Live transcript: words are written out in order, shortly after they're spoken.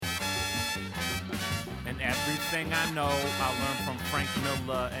everything I know, I learned from Frank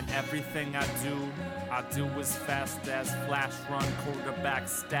Miller, and everything I do as fast as flash run quarterback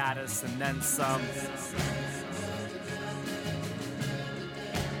status, and then some.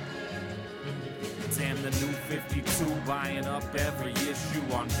 Damn, the new 52, buying up every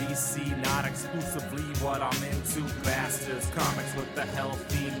issue on DC, not exclusively what I'm into. Bastards, comics with the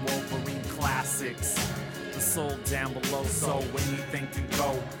healthy Wolverine classics. The soul down below, so anything can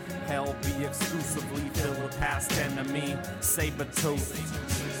go. Hell be exclusively filled with past enemy, Sabertooth.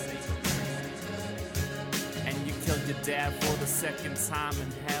 And you killed your dad for the second time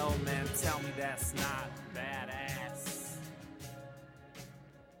in hell, man, tell me that's not badass.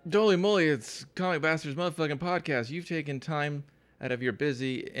 Holy moly, it's Comic Bastards motherfucking podcast. You've taken time out of your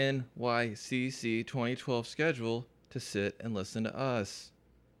busy NYCC 2012 schedule to sit and listen to us.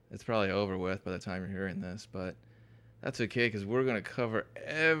 It's probably over with by the time you're hearing this, but that's okay because we're going to cover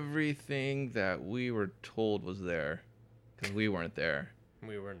everything that we were told was there because we weren't there.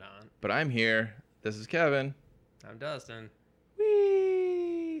 We were not. But I'm here. This is Kevin. I'm Dustin.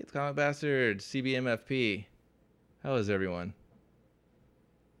 Whee! It's Comic Bastards, CBMFP. How is everyone?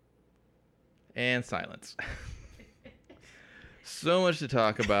 And silence. So much to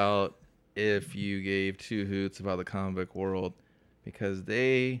talk about if you gave two hoots about the comic book world, because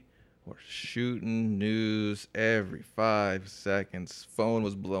they were shooting news every 5 seconds. Phone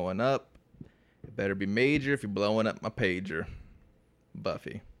was blowing up. It better be major if you're blowing up my pager.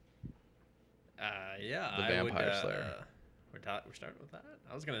 Buffy. Yeah. The Vampire Slayer. We're starting with that?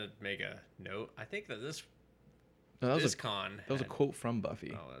 I was going to make a note. I think that this No, that was a quote from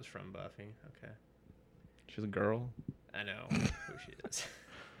Buffy. Oh, that's from Buffy. Okay. She's a girl. I know who she is.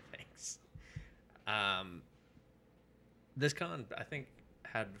 Thanks. This con, I think,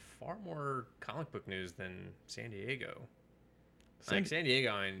 had far more comic book news than San Diego. San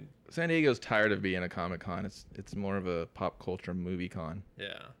Diego's tired of being a Comic Con. It's more of a pop culture movie con.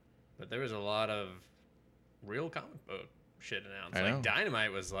 Yeah, but there was a lot of real comic book shit announced. I know.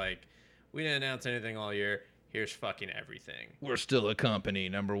 Dynamite was like, we didn't announce anything all year. Here's fucking everything. We're still a company,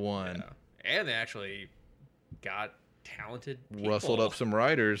 number one. Yeah. And they actually got talented people. Rustled up some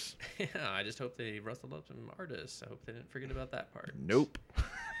writers. Yeah, I just hope they rustled up some artists. I hope they didn't forget about that part. Nope.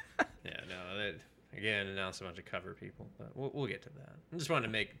 Yeah, no, they again announced a bunch of cover people, but we'll get to that. I just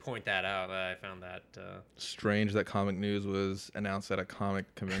wanted to point that out. I found that strange that comic news was announced at a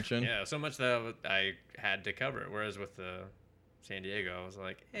comic convention. Yeah, so much that I had to cover it. Whereas with the San Diego, I was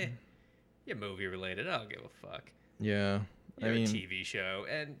like, you're movie related. I don't give a fuck. Yeah. You're a TV show.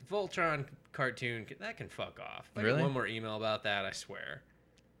 And Voltron cartoon, that can fuck off. If I get one more email about that, I swear.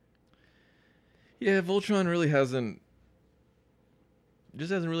 Yeah, Voltron really hasn't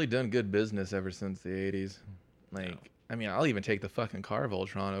really done good business ever since the 80s. No. I mean, I'll even take the fucking car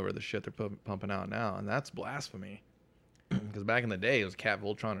Voltron over the shit they're pumping out now, and that's blasphemy. Because back in the day, it was Cat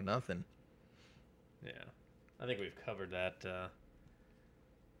Voltron or nothing. Yeah. I think we've covered that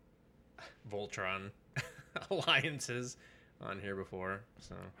Voltron alliances on here before.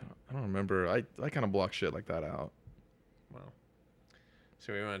 So I don't remember. I kind of block shit like that out. Well,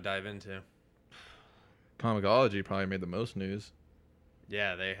 so we want to dive into Comixology probably made the most news.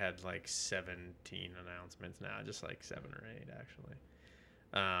 Yeah, they had like 17 announcements now, just like 7 or 8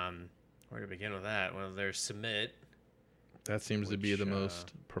 actually. Where to begin with that? Well, there's Submit. That seems to be the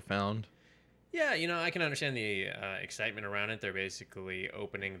most profound. Yeah, I can understand the excitement around it. They're basically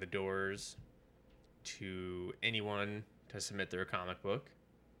opening the doors to anyone to submit their comic book.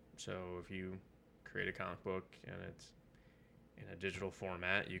 So if you create a comic book and it's in a digital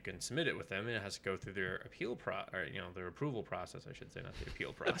format, you can submit it with them, and it has to go through their their approval process, I should say, not the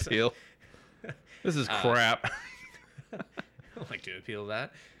appeal process. Appeal. This is crap. I don't like to appeal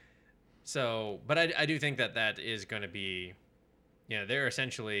that. So, but I do think that is going to be, they're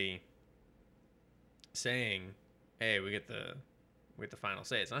essentially saying, hey, we get the final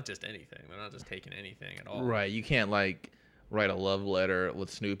say. It's not just anything. They're not just taking anything at all. Right. You can't write a love letter with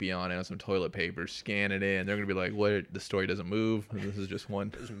Snoopy on it and some toilet paper, scan it in. They're going to be like, what? The story doesn't move. This is just one.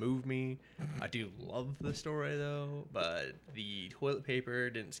 It doesn't move me. I do love the story though, but the toilet paper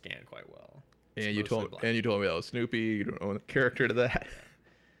didn't scan quite well. And you told me that was Snoopy. You don't own a character to that.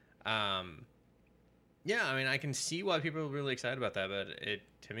 Yeah, I mean, I can see why people are really excited about that, but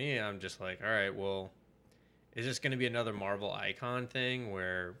to me, I'm just like, all right, well, is this going to be another Marvel Icon thing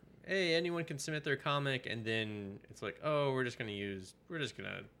where, hey, anyone can submit their comic, and then it's like, oh, we're just going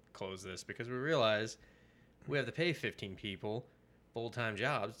to close this because we realize we have to pay 15 people full-time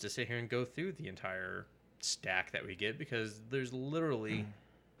jobs to sit here and go through the entire stack that we get, because there's literally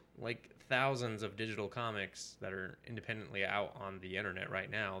like thousands of digital comics that are independently out on the internet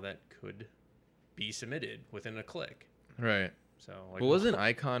right now that could be submitted within a click. Right. So like, But wasn't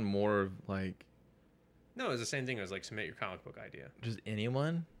Icon more of like no, it was the same thing. It was like submit your comic book idea. just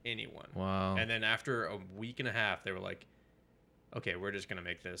anyone? Anyone. Wow. And then after a week and a half, they were like, okay, we're just gonna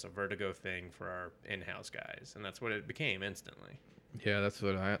make this a Vertigo thing for our in-house guys, and that's what it became instantly. Yeah, I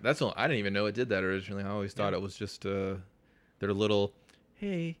didn't even know it did that originally. I always thought it was just their little,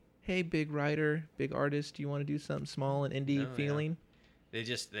 hey, big writer, big artist, do you want to do something small and indie feeling? Yeah.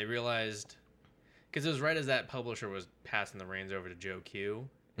 They realized, because it was right as that publisher was passing the reins over to Joe Q,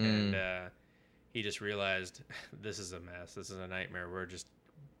 and he just realized, this is a mess, this is a nightmare. We're just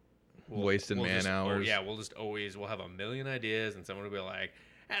wasting man hours. We'll have a million ideas, and someone will be like,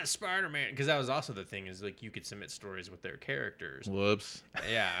 Spider-Man, because that was also the thing, is like you could submit stories with their characters. Whoops.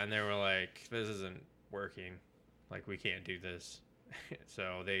 Yeah, and they were like, this isn't working, like we can't do this.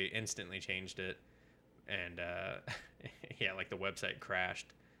 So they instantly changed it, and like the website crashed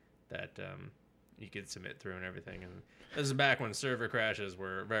that you could submit through and everything. And this is back when server crashes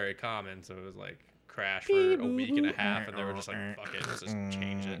were very common, so it was like crash for a week and a half, and they were just like, fuck it, let's just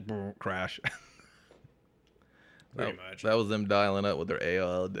change it. Crash. Pretty much. That was them dialing up with their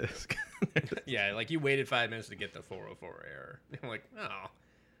AOL disk. Yeah, like you waited 5 minutes to get the 404 error. I'm like, oh,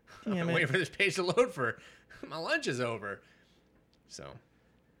 Damn I'm it. waiting for this page to load for my lunch is over. So,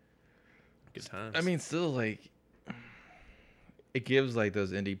 good times. I mean, still, like, it gives like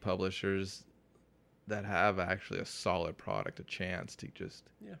those indie publishers that have actually a solid product a chance to just,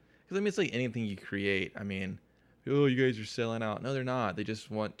 because I mean, it's like anything you create. I mean, oh, you guys are selling out. No, they're not. They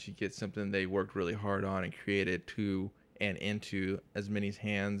just want to get something they worked really hard on and created to and into as many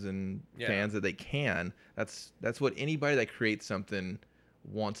hands and fans that they can. That's what anybody that creates something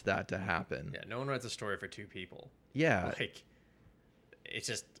wants that to happen. Yeah, no one writes a story for two people. Yeah. Like, it's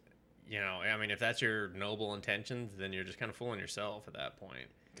just, I mean, if that's your noble intentions, then you're just kind of fooling yourself at that point.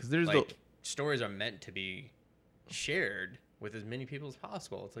 Because there's like, stories are meant to be shared with as many people as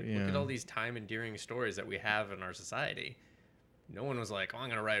possible. It's like, look at all these time-endearing stories that we have in our society. No one was like, I'm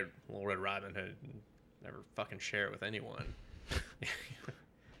going to write Little Red Riding Hood and never fucking share it with anyone.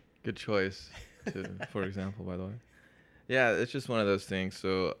 Good choice, for example, by the way. Yeah, it's just one of those things.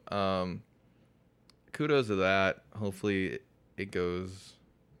 So kudos to that. Hopefully it goes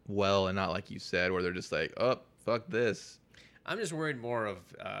well and not like you said, where they're just like, oh, fuck this. I'm just worried more of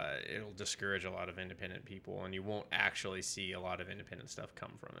it'll discourage a lot of independent people, and you won't actually see a lot of independent stuff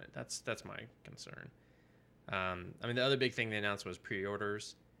come from it. That's my concern. I mean, the other big thing they announced was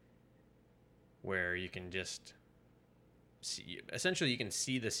pre-orders, where you can just see, essentially you can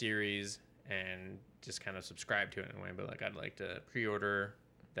see the series and just kind of subscribe to it in a way, but like, I'd like to pre-order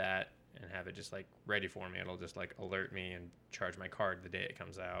that and have it just like ready for me. It'll just like alert me and charge my card the day it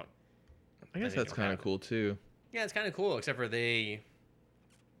comes out. I guess that's kind of cool too. Yeah, it's kind of cool, except for they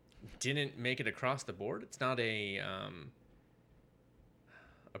didn't make it across the board. It's not a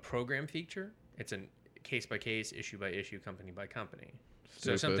program feature. It's a case by case, issue by issue, company by company.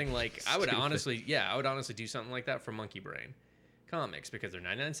 So something like I would honestly do something like that for Monkey Brain comics, because they're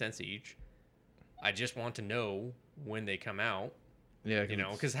 99 cents each. I just want to know when they come out. Yeah,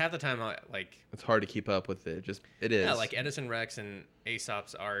 because half the time it's hard to keep up with it. It is. Yeah, like Edison Rex and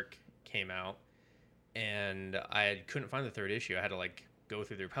Aesop's Arc came out, and I couldn't find the third issue. I had to like go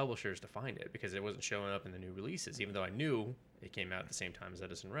through their publishers to find it because it wasn't showing up in the new releases, even though I knew it came out at the same time as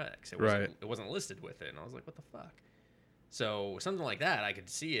Edison Rex. It wasn't listed with it, and I was like, what the fuck? So something like that, I could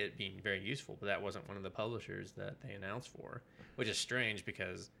see it being very useful, but that wasn't one of the publishers that they announced for, which is strange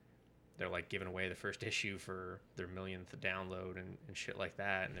because they're like giving away the first issue for their millionth download and shit like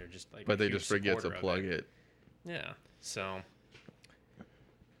that, and they're just like, but they just forget to plug it. Yeah, so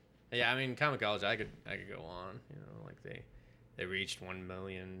yeah, I mean, Comixology, I could go on, like they reached 1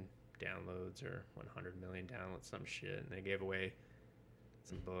 million downloads or 100 million downloads, some shit, and they gave away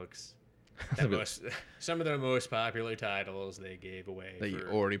some books. Some of their most popular titles they gave away that you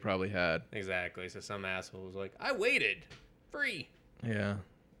already probably had. Exactly. So some asshole was like, I waited, free. Yeah.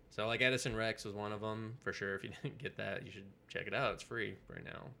 So like Edison Rex was one of them for sure. If you didn't get that, you should check it out. It's free right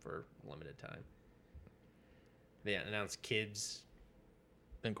now for a limited time. They announced Kids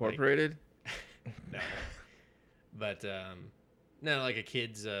Incorporated. No, but no, like a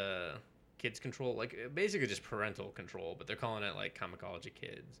kids control, like basically just parental control, but they're calling it like Comixology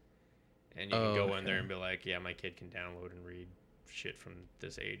Kids. And you can go in there and be like, yeah, my kid can download and read shit from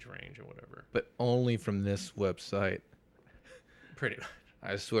this age range or whatever. But only from this website. Pretty much.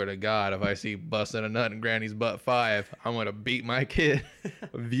 I swear to God, if I see Bustin' a Nut in Granny's Butt 5, I'm going to beat my kid,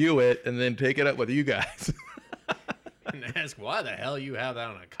 view it, and then take it up with you guys. And ask why the hell you have that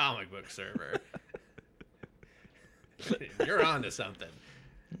on a comic book server. You're on to something.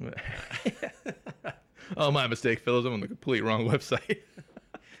 Oh, my mistake, Phillips. I'm on the complete wrong website.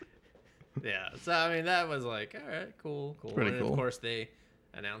 Yeah, so I mean that was like, all right, cool. Pretty And cool. of course they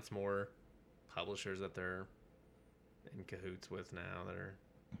announced more publishers that they're in cahoots with now that are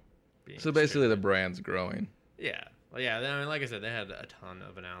being So basically, the distributed. brand's growing. Yeah. Well, yeah, I mean, like I said, they had a ton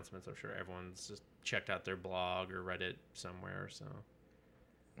of announcements. I'm sure everyone's just checked out their blog or Reddit somewhere. So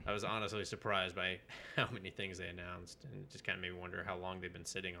I was honestly surprised by how many things they announced, and it just kind of made me wonder how long they've been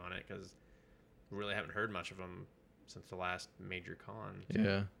sitting on it, because we really haven't heard much of them since the last major con. So,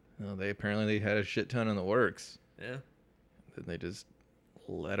 Yeah. Well, they had a shit ton in the works. yeah. Then they just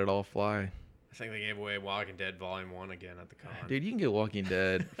let it all fly. I think they gave away Walking Dead Volume 1 again at the con. Dude, you can get Walking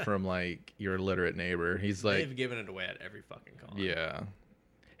Dead from like your illiterate neighbor. He's like, They've given it away at every fucking con. yeah.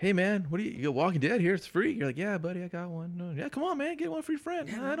 Hey man, what do you got Walking Dead here? It's free. You're like, yeah, buddy, I got one. No, yeah, come on, man, get one for your friend.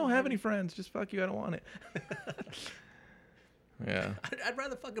 Yeah, "Nah, I don't have any friends. Just fuck you. I don't want it. Yeah. I'd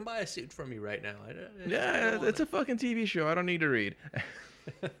rather fucking buy a suit from you right now. I Yeah, don't it's a want fucking TV show. I don't need to read.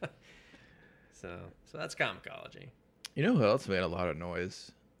 it. So that's Comicology. You know who else made a lot of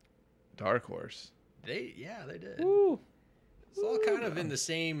noise? Dark Horse. They did. Woo. It's all kind of in the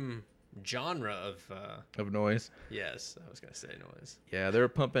same genre Of noise. yes, I was gonna say noise. Yeah, they're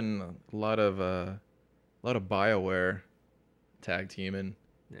pumping a lot of BioWare tag teaming.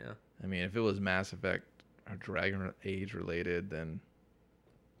 Yeah. I mean, if it was Mass Effect or Dragon Age related, then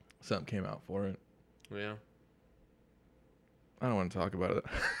something came out for it. Yeah. I don't want to talk about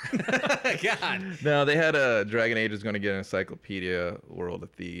it. God. No, they had a Dragon Age is going to get an encyclopedia World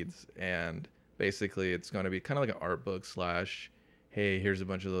of Thieves, and basically it's going to be kind of like an art book slash, hey, here's a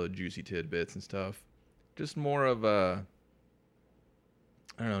bunch of little juicy tidbits and stuff. Just more of a,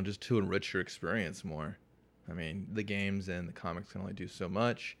 I don't know, just to enrich your experience more. I mean, the games and the comics can only do so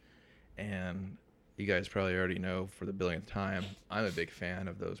much, and you guys probably already know for the billionth time, I'm a big fan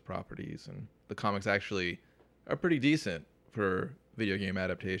of those properties, and the comics actually are pretty decent for video game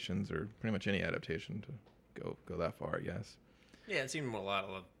adaptations or pretty much any adaptation to go that far, I guess. Yeah, it seemed a lot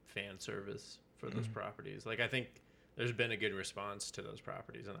of fan service for those properties. Like, I think there's been a good response to those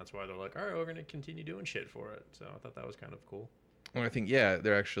properties, and that's why they're like, all right, we're going to continue doing shit for it. So I thought that was kind of cool. Well, I think, yeah, they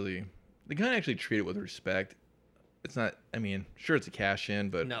kind of actually treat it with respect. It's not, I mean, sure, it's a cash in,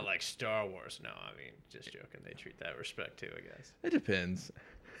 but Not like Star Wars. No, I mean, just joking. They treat that respect too, I guess. it depends.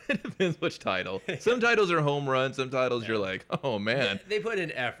 It depends which title. Some titles are home runs. Some titles you're like, oh man. They put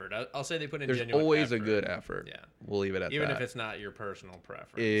in effort. I'll say they put in There's genuine always effort. a good effort. Yeah. We'll leave it at Even that. if it's not your personal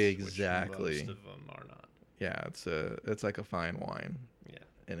preference. Exactly. Which most of them are not. Yeah, it's like a fine wine Yeah.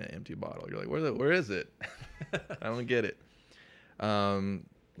 in an empty bottle. You're like, where is it? I don't get it.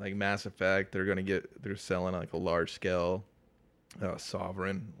 Like Mass Effect, they're selling like a large scale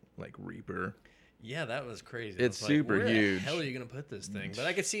Sovereign, like Reaper. Yeah, that was crazy. It's I was super like, where huge. the hell are you gonna put this thing? But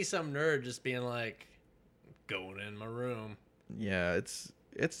I could see some nerd just being like, going in my room. Yeah, it's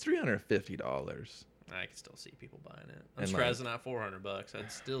 $350. I could still see people buying it. I'm And, surprised it's not $400.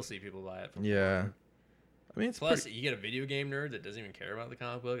 I'd still see people buy it. For Yeah, $400. I mean it's Plus, pretty, you get a video game nerd that doesn't even care about the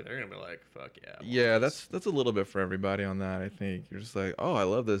comic book. They're gonna be like, "Fuck yeah!" I want yeah. this. That's a little bit for everybody on that. I think you're just like, oh, I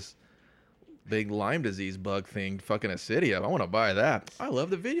love this big Lyme disease bug thing fucking a city up. I want to buy that. I love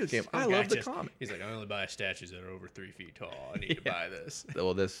the video game. I Some guy love the just- comic. He's like, "I only buy statues that are over 3 feet tall. I need to Yeah. buy this."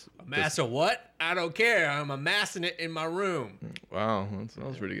 Well, this Amass a what? I don't care. I'm amassing it in my room. wow, that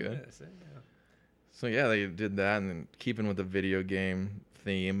was pretty good. Yeah, So yeah, they did that, and then keeping with the video game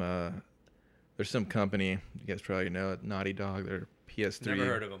theme, there's some company you guys probably know it, Naughty Dog. They're PS3. Never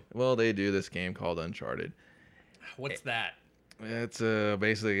heard of them. Well, they do this game called Uncharted. What's that? It's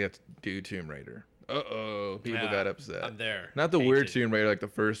basically you have to do Tomb Raider. People got upset. I'm there. Not the Hate weird it. Tomb Raider like the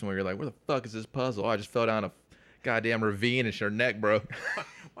first one where you're like, where the fuck is this puzzle? Oh, I just fell down a goddamn ravine and your neck broke.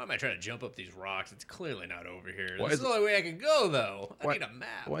 Why am I trying to jump up these rocks? It's clearly not over here. Why This is is the only way I can go, though. I Why- need a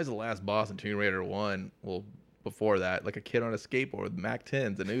map. Why is the last boss in Tomb Raider 1? Well, before that, like a kid on a skateboard with Mac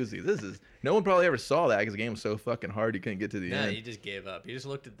 10s and Uzi. No one probably ever saw that because the game was so fucking hard you couldn't get to the Nah, end. you just gave up. You just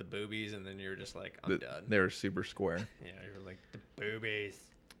looked at the boobies and then you were just like, I'm done. They were super square. Yeah, you were like, the boobies.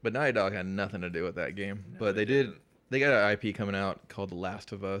 But Naughty Dog had nothing to do with that game. No, But they they didn't. got an IP coming out called The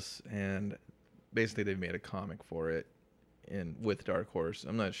Last of Us, and basically they've made a comic for it with Dark Horse.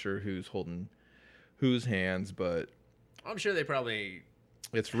 I'm not sure who's holding whose hands, but I'm sure they probably,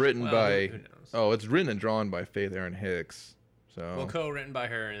 it's written well, by who knows? it's written and drawn by Faith Aaron Hicks. So Well, co-written by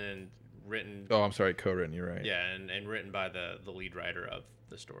her and then written, I'm sorry, co-written, you're right. yeah, and written by the lead writer of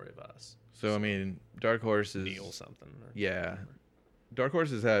The Story of Us. So I mean, Dark Horse is Neil something. or- yeah. Dark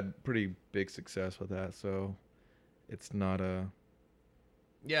Horse has had pretty big success with that, so it's not a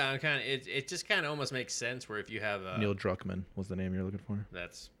Yeah, I'm kind of. It just kind of almost makes sense where if you have a Neil Druckmann was the name you're looking for.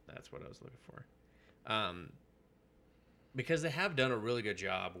 That's what I was looking for. Because they have done a really good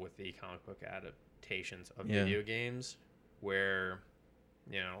job with the comic book adaptations of Yeah. video games, where,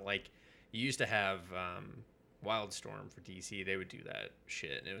 like you used to have Wildstorm for DC. They would do that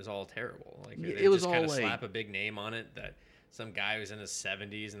shit, and it was all terrible. Like Yeah, they it would was just all kind of like- slap a big name on it that some guy was in his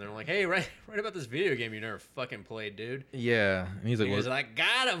 70s, and they're like, "Hey, write about this video game you never fucking played, dude." Yeah, and he's like, He was "What?" like,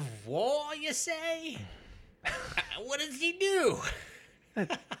 "God of War, you say? What does he do?" I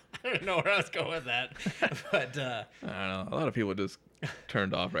don't know where I was going with that, but I don't know. A lot of people just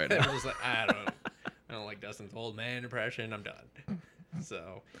turned off right I now. was like, I don't like Dustin's old man impression. I'm done.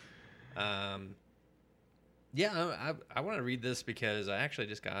 So, yeah, I want to read this because I actually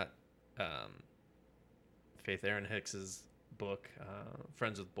just got Faith Aaron Hicks's book,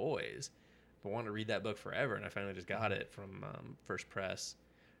 Friends with Boys. But I wanted to read that book forever, and I finally just got it from First Press,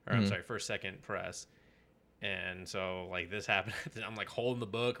 or I'm sorry, First Second Press. And so, like, this happened. I'm like holding the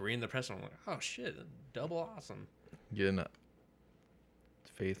book, reading the press, and I'm like, oh shit, double awesome. Getting a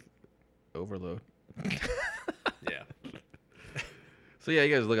faith overload. Yeah. So yeah,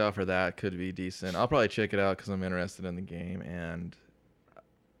 you guys look out for that. Could be decent. I'll probably check it out because I'm interested in the game, and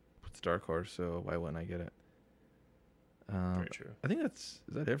it's Dark Horse, so why wouldn't I get it? Very true. I think is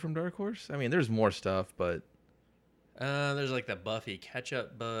that it from Dark Horse? I mean, there's more stuff, but There's like the Buffy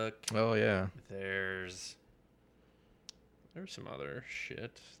catch-up book. oh yeah, There's some other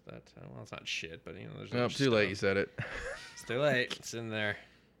shit that well, it's not shit, but there's. oh, other too late. stuff. You said it. It's too late. It's in there.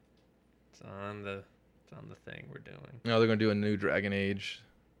 It's on the thing we're doing. No, they're gonna do a new Dragon Age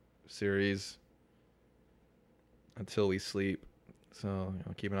series. Until We Sleep, so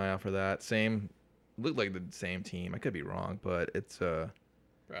keep an eye out for that. Looked like the same team. I could be wrong, but it's Probably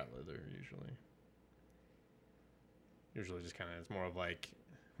they're usually just kind of, it's more of like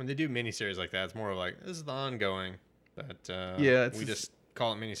when they do miniseries like that, it's more of like this is the ongoing, but yeah, we just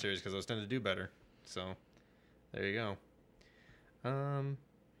call it miniseries because those tend to do better. So there you go. Yeah,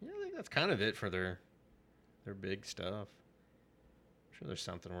 I think that's kind of it for their big stuff. I'm sure there's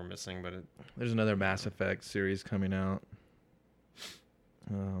something we're missing, but there's another Mass Effect series coming out.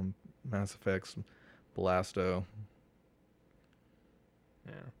 Mass Effect's Blasto.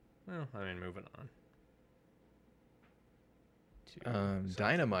 yeah. Well, I mean, moving on.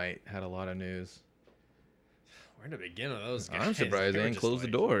 Dynamite had a lot of news. Where to begin with those guys? I'm surprised they were didn't just close the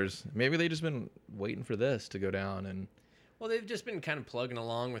like- doors. Maybe they just been waiting for this to go down and. Well, they've just been kind of plugging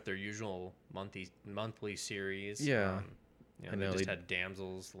along with their usual monthly series. Yeah. I know they just had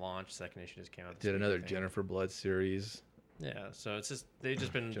Damsels launch. Second issue just came out. Did another Jennifer Blood series. Yeah, so it's just they've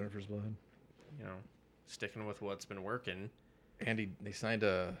just been Jennifer's Blood. sticking with what's been working. Andy, they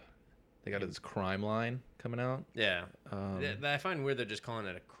got this crime line coming out. Yeah, I find weird they're just calling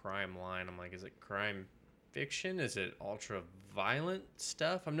it a crime line. I'm like, is it crime fiction? Is it ultra violent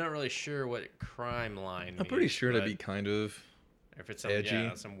stuff? I'm not really sure what crime line. I'm pretty means, sure to but be kind of if it's edgy.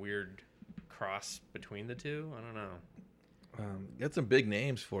 some weird cross between the two. I don't know. Got some big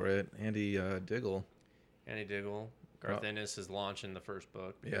names for it. Andy Diggle. Andy Diggle. Garth Ennis is launching the first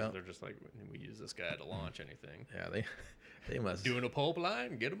book. Yeah. They're just like, we use this guy to launch anything. Yeah, they must. Doing a pulp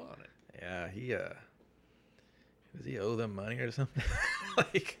line, get him on it. Yeah, does he owe them money or something?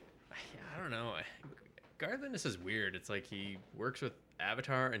 Like, I don't know. Garth Ennis is weird. It's like he works with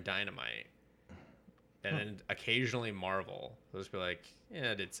Avatar and Dynamite. And then occasionally Marvel. They'll just be like,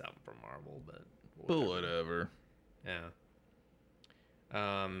 yeah, I did something for Marvel, but whatever. Yeah.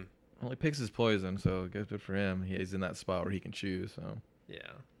 Well, he picks his poison, so good for him. He's in that spot where he can choose. So Yeah,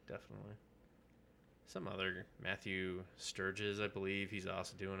 definitely. Some other Matthew Sturges, I believe. He's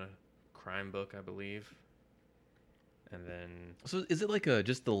also doing a crime book, I believe. And then so is it like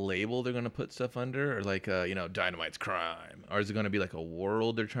just the label they're gonna put stuff under, or like Dynamite's crime, or is it gonna be like a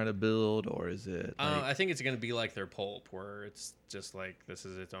world they're trying to build, or is it? I think it's gonna be like their pulp, where it's just like this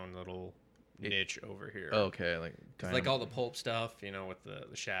is its own little niche over here. Okay, like all the pulp stuff, with the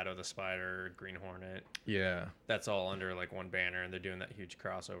Shadow, the Spider, Green Hornet. Yeah, that's all under like one banner, and they're doing that huge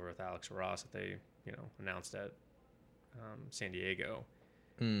crossover with Alex Ross that they announced at San Diego.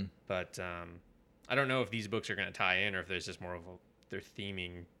 But I don't know if these books are going to tie in, or if there's just more of they're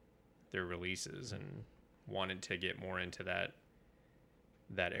theming their releases and wanted to get more into that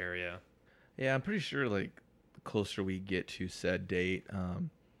area. Yeah, I'm pretty sure like the closer we get to said date,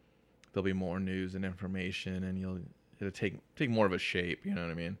 there'll be more news and information, and it'll take more of a shape. You know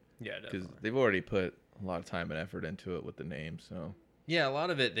what I mean? Yeah, definitely. Because they've already put a lot of time and effort into it with the name. So yeah, a lot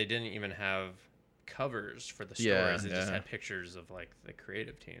of it they didn't even have covers for the stories. Yeah, they just had pictures of like the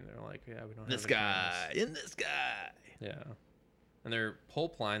creative team. They're like, yeah, we don't this have guy in this guy. Yeah, and their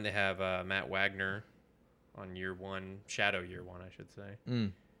pulp line they have Matt Wagner on year one, Shadow year one, I should say.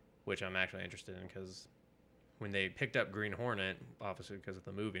 which I'm actually interested in because when they picked up Green Hornet, obviously because of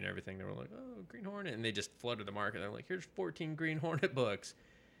the movie and everything, they were like, oh, Green Hornet. And they just flooded the market. They're like, here's 14 Green Hornet books.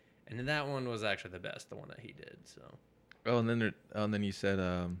 And then that one was actually the best, the one that he did. So. Oh, and then you said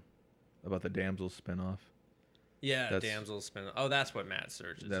about the Damsel spinoff. Yeah, Damsel spin. Oh, that's what Matt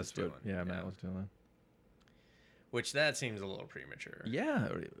Surge is doing. Matt was doing. Which that seems a little premature. Yeah.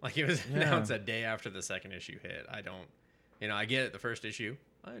 Like it was announced a day after the second issue hit. I get it. The first issue,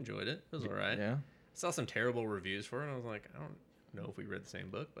 I enjoyed it. It was all right. Yeah. I saw some terrible reviews for it. And I was like, I don't know if we read the same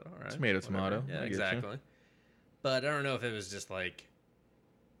book, but all right. Tomato, tomato. Yeah, exactly. But I don't know if it was just like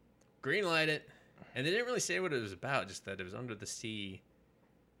greenlight it, and they didn't really say what it was about. Just that it was under the sea.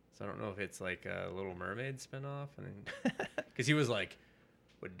 So I don't know if it's like a Little Mermaid spinoff, and because he was like,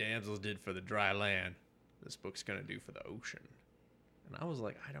 what damsels did for the dry land, this book's gonna do for the ocean. And I was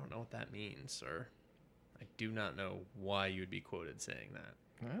like, I don't know what that means, sir. I do not know why you would be quoted saying that.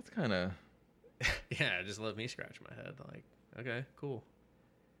 That's kind of. Yeah, it just let me scratch my head. Like, okay, cool.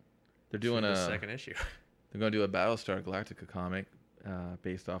 They're doing a second issue. They're gonna do a Battlestar Galactica comic,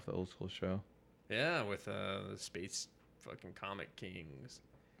 based off the old school show. Yeah, with the space fucking comic kings.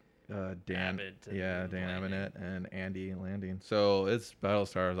 Dan Landing. Abnett and Andy Landing. So it's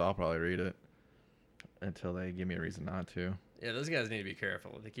Battlestars. I'll probably read it until they give me a reason not to. Yeah, those guys need to be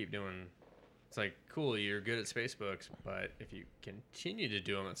careful. They keep doing. It's like, cool, you're good at space books, but if you continue to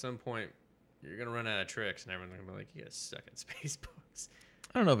do them, at some point you're gonna run out of tricks, and everyone's gonna be like, you guys suck at space books.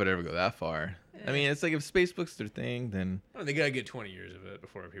 I don't know if it'd ever go that far. I mean, it's like if space books their thing, then they gotta get 20 years of it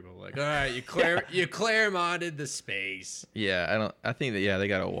before people are like, all right, you Claremonted the space. Yeah, I think that they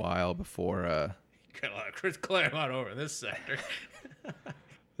got a while before. Got a lot of Chris Claremont over in this sector.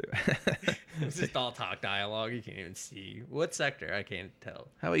 It's just all talk dialogue. You can't even see what sector. I can't tell.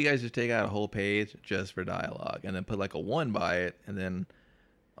 How about you guys just take out a whole page just for dialogue, and then put like a 1 by it, and then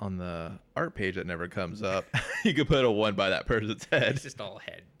on the art page that never comes up, you could put a 1 by that person's head. It's just all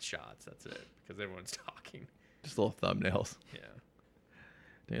head shots. That's it, because everyone's talking. Just little thumbnails. Yeah.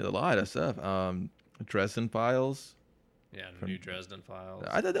 There's a lot of stuff. Dresden Files. Yeah, New Dresden Files.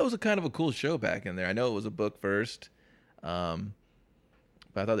 I thought that was a kind of a cool show back in there. I know it was a book first, but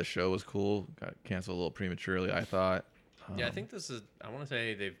I thought the show was cool. Got canceled a little prematurely, I thought. Yeah, I think this is. I want to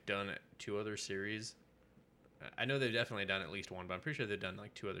say they've done 2 other series. I know they've definitely done at least 1, but I'm pretty sure they've done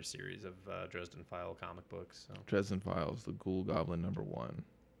like 2 other series of Dresden File comic books. So. Dresden Files, the Ghoul Goblin #1.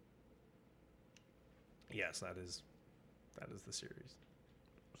 Yes, that is the series.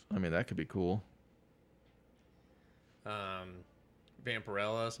 I mean, that could be cool.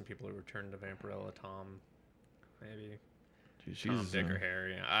 Vampirella. Some people have returned to Vampirella. Tom, maybe. She's Tom, Dick, or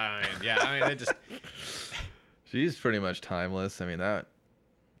Harry. I mean, they just. She's pretty much timeless. I mean that.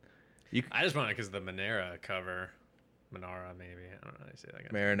 I just want it because the Manara cover. Manara, maybe. I don't know how you say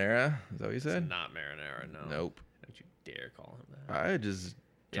that. Marinara? Is that what you said? It's not Marinara, no. Nope. Don't you dare call him that. I just.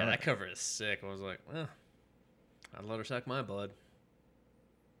 Yeah, that cover is sick. I was like, well, I'd let her suck my blood.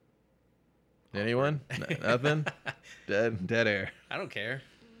 Anyone? Nothing? Dead air. I don't care.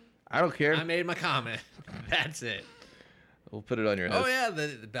 I don't care. I made my comment. That's it. We'll put it on your head. Oh, yeah,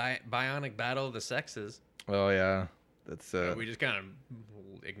 the Bionic Battle of the Sexes. Oh, yeah. That's we just kind of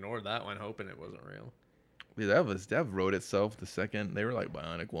ignored that one, hoping it wasn't real. Yeah, that wrote itself the second. They were like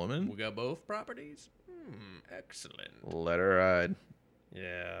Bionic Woman. We got both properties? Excellent. Let her ride.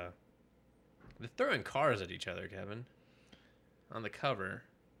 Yeah. They're throwing cars at each other, Kevin. On the cover.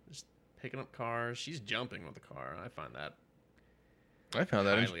 Just picking up cars. She's jumping with the car. I find that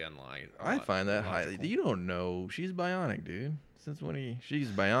highly unlikely. I find that highly. You don't know. She's bionic, dude. Since when she's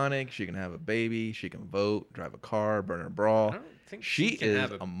bionic, she can have a baby, she can vote, drive a car, burn her bra. I don't think she can is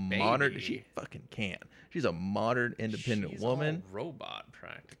have a baby. modern. She fucking can. She's a modern, independent woman. She's a robot,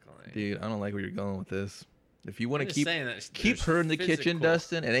 practically. Dude, I don't like where you're going with this. If you want to keep her in the kitchen,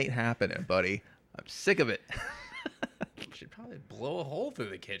 Dustin, it ain't happening, buddy. I'm sick of it. She'd probably blow a hole through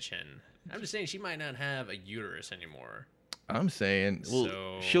the kitchen. I'm just saying she might not have a uterus anymore. I'm saying,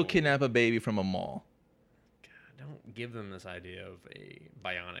 well, she'll kidnap a baby from a mall. God, don't give them this idea of a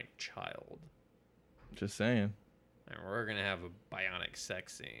bionic child. Just saying. And we're going to have a bionic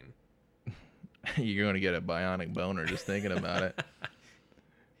sex scene. You're going to get a bionic boner just thinking about it.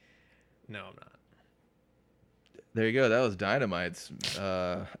 No, I'm not. There you go. That was Dynamite's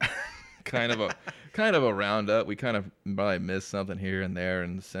kind of a roundup. We kind of probably missed something here and there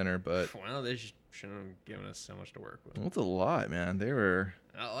in the center, but well, they shouldn't have given us so much to work with. Well, it's a lot, man. They were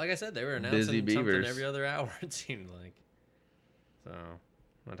like I said, they were announcing something every other hour. It seemed like. So,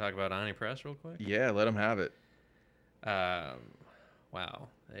 want to talk about Ani Press real quick? Yeah, let them have it. Wow,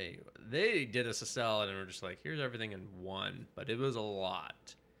 they did us a solid and were just like, here's everything in one, but it was a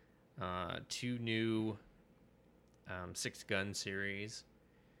lot. 2 new Six Gun series.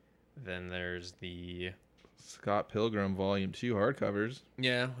 Then there's the Scott Pilgrim Volume 2 hardcovers.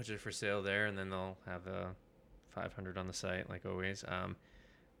 yeah, which are for sale there, and then they'll have 500 on the site like always.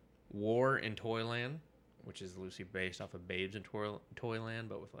 War in Toyland, which is loosely based off of Babes in Toyland,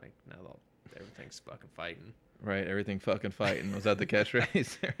 but with like now everything's fucking fighting. Right, everything fucking fighting. Was that the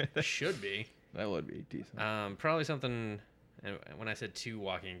catchphrase? Should be. That would be decent. Probably something. And when I said 2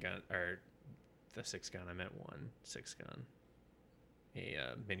 walking gun or the Six Gun, I meant 1 Six Gun. A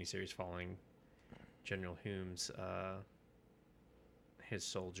miniseries following General Hume's his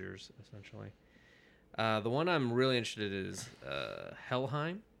soldiers essentially. The one I'm really interested in is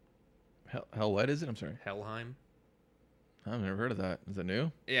Helheim. Hell, what is it? I'm sorry. Helheim. I've never heard of that. Is it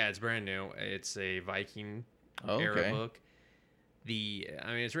new? Yeah, it's brand new. It's a Viking Oh, era okay. book.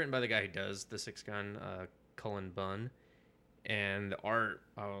 It's written by the guy who does the Six Gun, Cullen Bunn, and the art.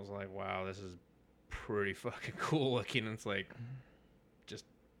 I was like, wow, this is pretty fucking cool looking. It's like just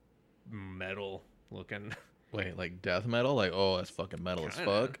metal looking. Wait, like death metal? Like, oh, that's fucking metal as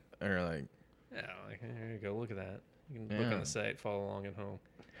Kinda. fuck? Or like... Yeah, like here you go, look at that. You can look Yeah. on the site, follow along at home.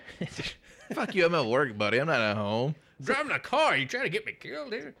 Fuck you, I'm at work, buddy. I'm not at home. Driving a car, you trying to get me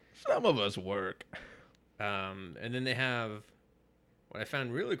killed here? Some of us work. And then they have, what I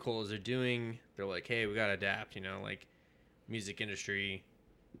found really cool is they're like, hey, we got to adapt, like music industry,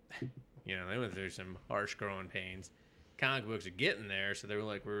 they went through some harsh growing pains. Comic books are getting there, so they were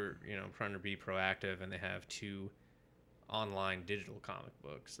like, we're, trying to be proactive, and they have 2 online digital comic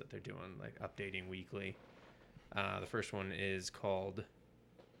books that they're doing, like updating weekly. The first one is called,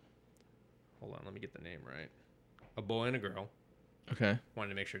 hold on, let me get the name right. A Boy and a Girl. Okay. Wanted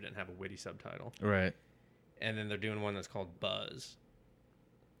to make sure it didn't have a witty subtitle. Right. And then they're doing one that's called Buzz.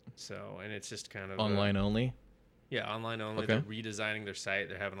 So, and it's just kind of Online only? Yeah, online only. Okay. They're redesigning their site.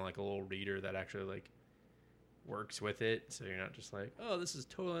 They're having like a little reader that actually like works with it. So you're not just like, oh, this is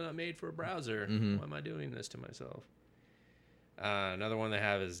totally not made for a browser. Mhm. Why am I doing this to myself? Another one they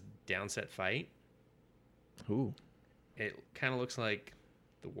have is Downset Fight. Ooh. It kind of looks like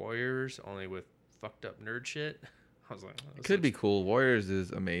the Warriors, only with fucked up nerd shit. I was like, oh, It could be cool. Warriors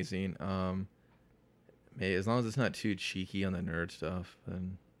is amazing. As long as it's not too cheeky on the nerd stuff,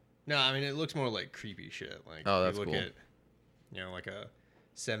 then... No, I mean, it looks more like creepy shit. Like, Oh, you that's look cool. at, like a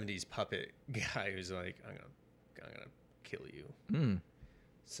 70s puppet guy who's like, I'm gonna kill you. Mm.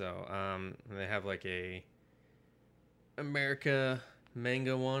 So, they have like a America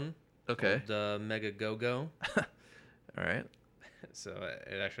manga one. Okay. Called Mega Go-Go. All right. So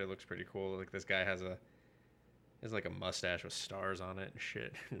it actually looks pretty cool. Like this guy has like a mustache with stars on it and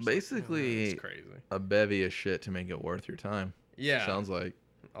shit. It's Basically, it's crazy. A bevy of shit to make it worth your time. Yeah. Sounds like.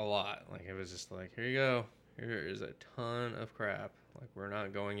 A lot. Like it was just like, here you go. Here is a ton of crap. Like we're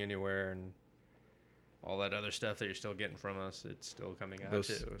not going anywhere, and all that other stuff that you're still getting from us, it's still coming out Those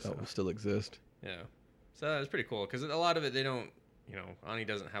too. So. that will still exist. Yeah. So it's pretty cool because a lot of it they don't. Ani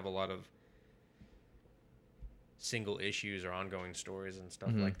doesn't have a lot of single issues or ongoing stories and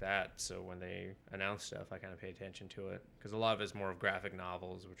stuff like that. So when they announce stuff, I kind of pay attention to it because a lot of it's more of graphic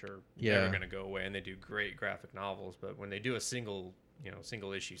novels, which are never going to go away, and they do great graphic novels. But when they do a single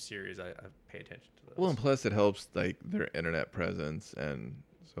issue series, I pay attention to those. Well, and plus it helps like their internet presence and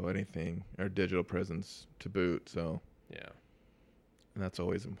so anything or digital presence to boot. So yeah, and that's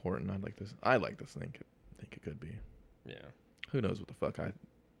always important. I like this. Think it could be. Yeah. Who knows what the fuck I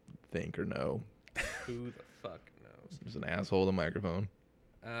think or know? Who the fuck knows? Just an asshole with a microphone.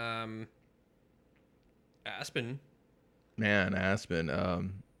 Aspen. Man,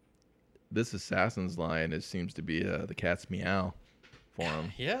 Aspen. This Assassin's line, it seems to be the cat's meow for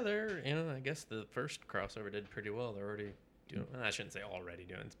him. Yeah, they're I guess the first crossover did pretty well. They're already doing. I shouldn't say already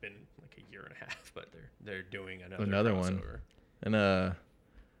doing. It's been like a year and a half, but they're doing another one. crossover. And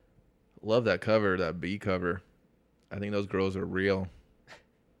love that cover, that B cover. I think those girls are real.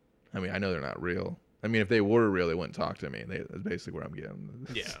 I mean, I know they're not real. I mean, if they were real, they wouldn't talk to me. That's basically where I'm getting.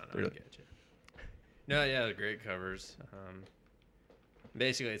 Yeah, no, I get you. No, yeah, they're great covers.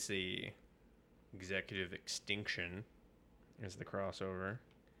 Basically, it's the Executive Extinction is the crossover.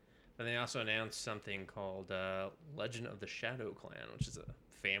 Then they also announced something called Legend of the Shadow Clan, which is a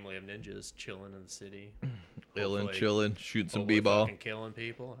family of ninjas chilling in the city. Illin', chilling, shooting some hopefully b-ball. fucking killing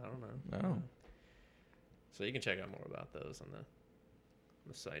people. I don't know. Oh. So you can check out more about those on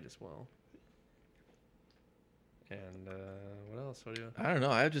the site as well. And what else? What do you? I don't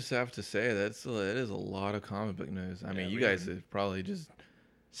know. I just have to say that it is a lot of comic book news. I mean, you guys have probably just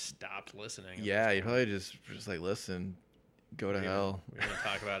stopped listening. Yeah, you probably just like listen, go to hell. We're gonna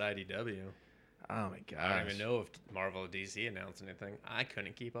talk about IDW. Oh my gosh. I don't even know if Marvel or DC announced anything. I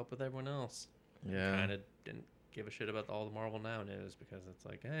couldn't keep up with everyone else. Yeah. Kind of didn't give a shit about all the Marvel Now news because it's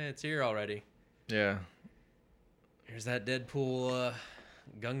like, hey, it's here already. Yeah. Here's that Deadpool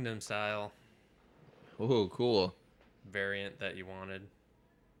Gangnam Style Oh, cool. variant that you wanted.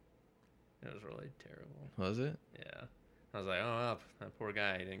 It was really terrible. Was it? Yeah. I was like, oh, well, that poor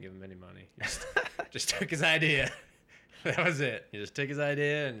guy. He didn't give him any money. He just took his idea. That was it. He just took his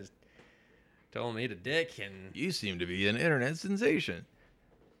idea and just told me to dick. And You seem to be an internet sensation.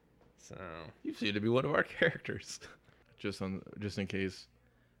 so You seem to be one of our characters. Just in case,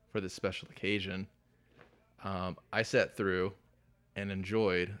 for this special occasion, I sat through and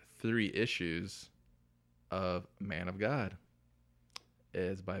enjoyed 3 issues of Man of God.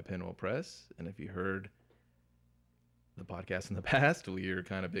 It's by Pinwheel Press, and if you heard the podcast in the past, we are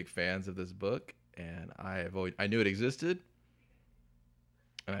kind of big fans of this book, and I knew it existed,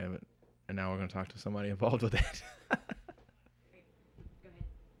 and now we're going to talk to somebody involved with it.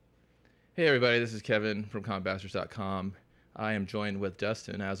 Hey everybody, this is Kevin from comicbastards.com. I am joined with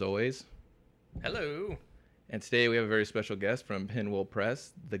Dustin, as always. hello. And today we have a very special guest from Pinwheel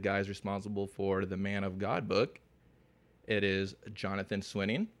Press, the guys responsible for the Man of God book. It is Jonathan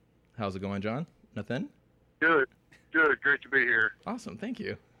Swinning. How's it going, John? Nothing? Good. Great to be here. Awesome. Thank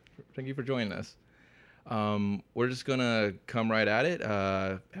you. Thank you for joining us. We're just going to come right at it,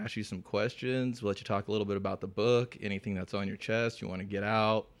 ask you some questions. We'll let you talk a little bit about the book, anything that's on your chest you want to get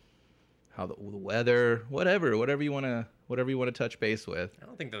out, how the weather, whatever you want to touch base with. I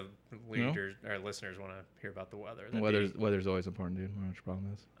don't think the readers or listeners want to hear about the weather. Weather's always important, dude. I don't know what your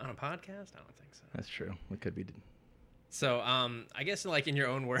problem is. On a podcast? I don't think so. That's true. We could be. So, I guess, like, in your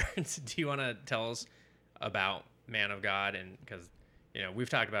own words, do you want to tell us about Man of God? And because, we've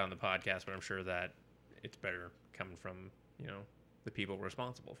talked about it on the podcast, but I'm sure that it's better coming from, the people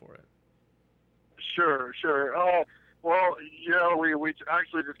responsible for it. Sure. Well, we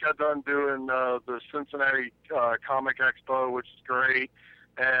actually just got done doing the Cincinnati Comic Expo, which is great.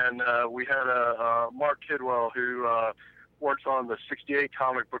 And we had a Mark Kidwell who works on the 68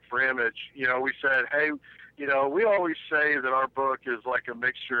 comic book for Image. We said, hey, we always say that our book is like a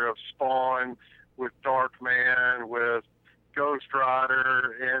mixture of Spawn with Darkman, with Ghost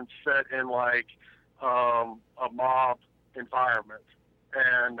Rider, and set in like a mob environment.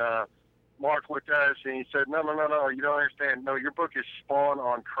 And Mark looked at us and he said, no, you don't understand. No, your book is Spawn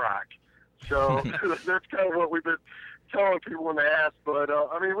on crack. So that's kind of what we've been telling people when they ask. But,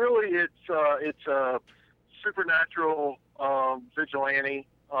 really, it's a supernatural vigilante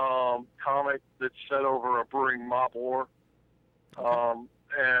comic that's set over a brewing mob war.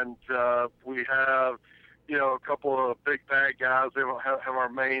 And we have, a couple of big bad guys. We have our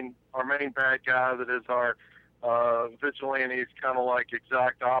main bad guy that is our vigilante is kind of like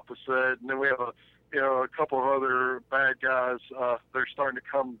exact opposite. And then we have a couple of other bad guys. They're starting to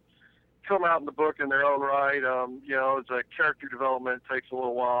come out in the book in their own right. It's a character development takes a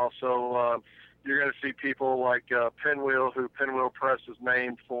little while. So, you're going to see people like Pinwheel, who Pinwheel Press is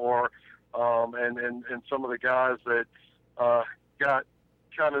named for, and some of the guys that got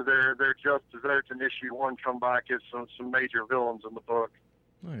kind of their just desserts in issue 1 come back as some major villains in the book.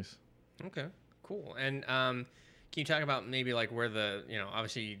 Nice. Okay, cool. And can you talk about maybe like where the,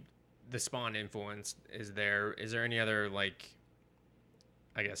 obviously the Spawn influence is there? Is there any other, like,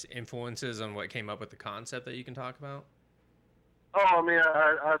 I guess, influences on what came up with the concept that you can talk about? Oh,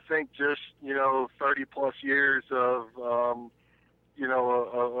 I think just, 30 plus years of, of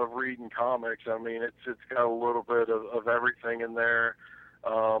reading comics. It's got a little bit of everything in there.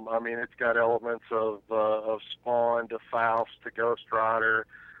 It's got elements of Spawn to Faust to Ghost Rider.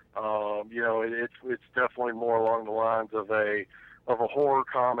 It's definitely more along the lines of a horror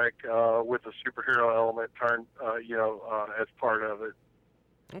comic with a superhero element turned, as part of it.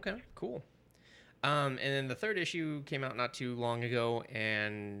 Okay, cool. And then the 3rd issue came out not too long ago,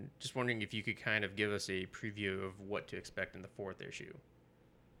 and just wondering if you could kind of give us a preview of what to expect in the 4th issue.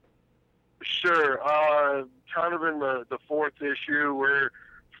 Sure. Kind of in the 4th issue, we're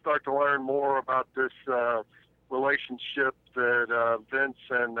start to learn more about this relationship that Vince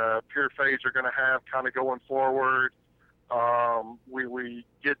and Pure Phase are going to have kind of going forward. We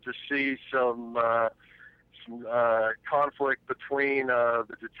get to see some conflict between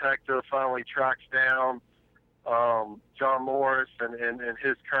the detective finally tracks down John Morris and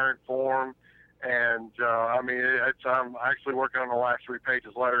his current form. And I'm actually working on the last 3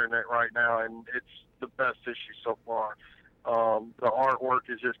 pages lettering it right now, and it's the best issue so far. The artwork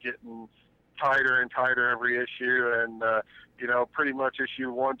is just getting tighter and tighter every issue, and pretty much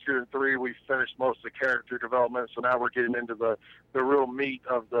issue 1, 2, and 3, we finished most of the character development. So now we're getting into the real meat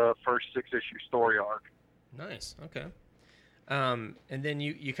of the first 6-issue story arc. Nice. Okay. And then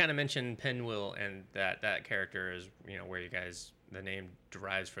you kind of mentioned Pinwheel, and that character is where you guys, the name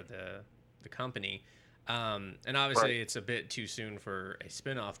derives for the company. And obviously it's a bit too soon for a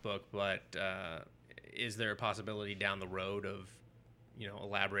spin-off book, but is there a possibility down the road of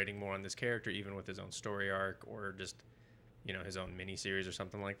elaborating more on this character, even with his own story arc, or just his own miniseries or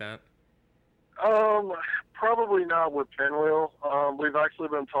something like that? Probably not with Pinwheel. We've actually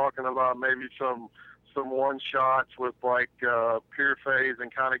been talking about maybe some one-shots with Pure Phase,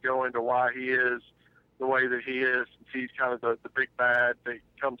 and kind of go into why he is the way that he is, since he's kind of the big bad that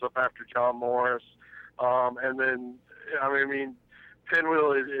comes up after John Morris. And then,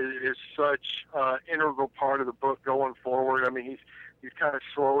 Pinwheel is such an integral part of the book going forward. I mean, he's kind of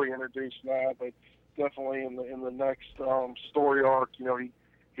slowly introduced now, but definitely in the next story arc,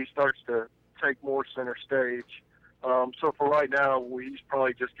 he starts to take more center stage. So for right now, he's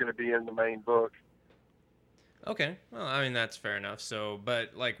probably just going to be in the main book. Okay, well, I mean, that's fair enough. So,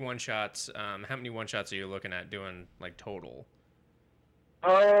 but one-shots, how many one-shots are you looking at doing, total?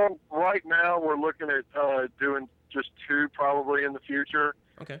 Right now we're looking at doing just 2 probably in the future.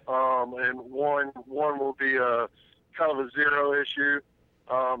 Okay. And one will be a kind of a 0 issue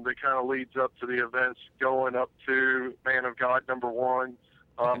that kind of leads up to the events going up to Man of God #1.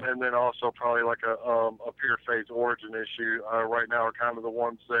 Okay. And then also probably a Pure Phase origin issue. Right now are kind of the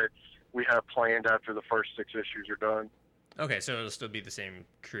ones that we have planned after the first 6 issues are done. Okay, so it'll still be the same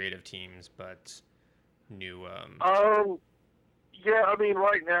creative teams, but new. Yeah,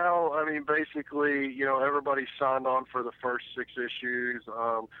 right now, basically, everybody signed on for the first 6 issues.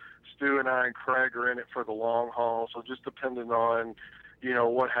 Stu and I and Craig are in it for the long haul. So just depending on,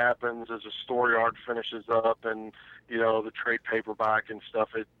 what happens as a story arc finishes up, and the trade paperback and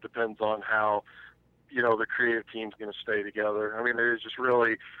stuff, it depends on how the creative team's going to stay together. There's just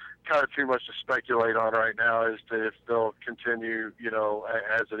really kind of too much to speculate on right now as to if they'll continue,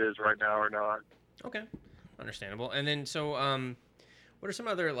 as it is right now or not. Okay, understandable. And then, so, what are some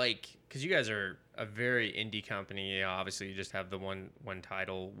other, because you guys are a very indie company, obviously you just have the one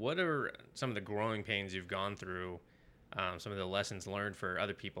title. What are some of the growing pains you've gone through, some of the lessons learned for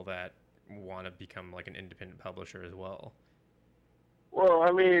other people that want to become an independent publisher as well? Well,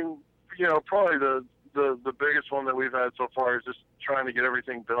 probably the biggest one that we've had so far is just trying to get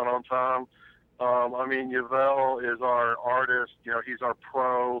everything done on time. Yvel is our artist. He's our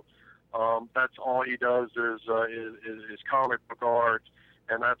pro. That's all he does is comic book art,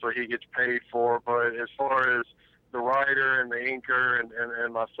 and that's what he gets paid for. But as far as the writer and the inker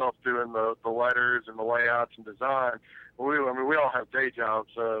and myself doing the letters and the layouts and design, we all have day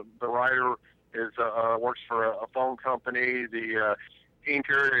jobs. The writer is works for a phone company. The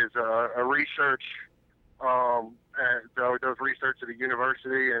inker is a research and does research at a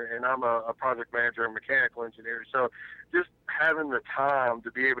university, and I'm a project manager and mechanical engineer. So just having the time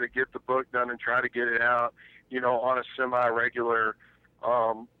to be able to get the book done and try to get it out, on a semi-regular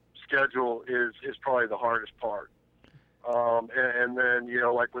schedule is probably the hardest part. And then,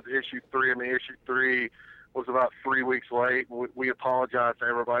 with issue 3, issue 3 was about 3 weeks late. We apologized to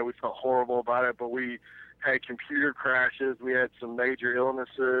everybody. We felt horrible about it, but we had computer crashes. We had some major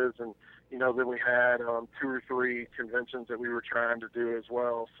illnesses, and then we had 2 or 3 conventions that we were trying to do as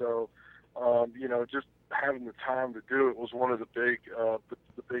well. So, just having the time to do it was one of the big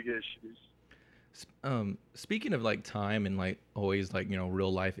issues. Speaking of time and always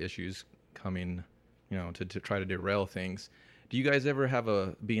real life issues coming, to try to derail things, do you guys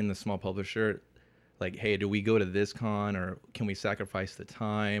ever being the small publisher, hey, do we go to this con, or can we sacrifice the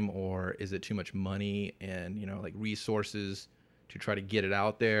time, or is it too much money and resources to try to get it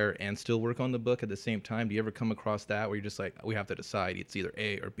out there and still work on the book at the same time? Do you ever come across that where you're just we have to decide it's either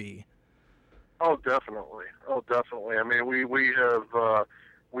A or B? Oh, definitely. We have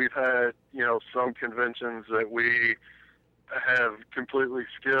we've had some conventions that we have completely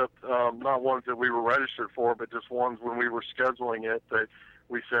skipped. Not ones that we were registered for, but just ones when we were scheduling it that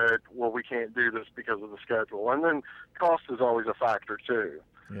we said, well, we can't do this because of the schedule. And then cost is always a factor too.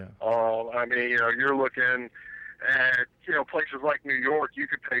 Yeah. You're looking at places like New York. You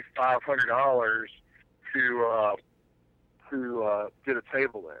could pay $500 to get a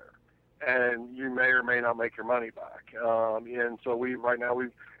table there, and you may or may not make your money back. And so we've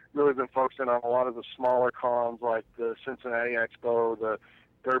really been focusing on a lot of the smaller cons like the Cincinnati Expo, the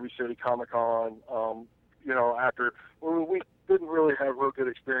Derby City Comic Con. didn't really have real good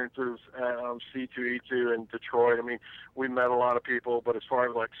experiences at C2E2 in Detroit. I mean, we met a lot of people, but as far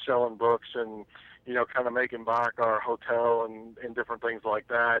as like selling books and, you know, kind of making back our hotel and different things like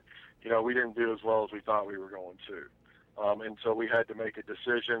that, you know, we didn't do as well as we thought we were going to. And so we had to make a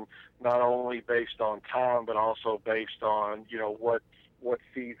decision not only based on time, but also based on, you know, what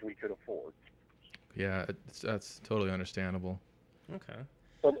fees we could afford. Yeah, that's totally understandable. Okay.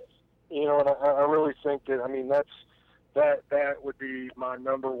 And, you know, and I really think that, I mean, that would be my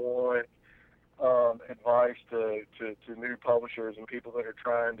number one advice to new publishers and people that are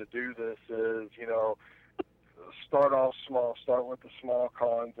trying to do this is, you know, start off small, start with the small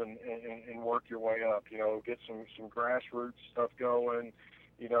cons and work your way up, you know, get some grassroots stuff going,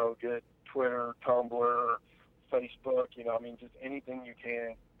 you know, get Twitter, Tumblr, Facebook, you know, I mean, just anything you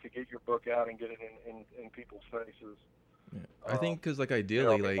can to get your book out and get it in people's faces. Yeah. I think because, like,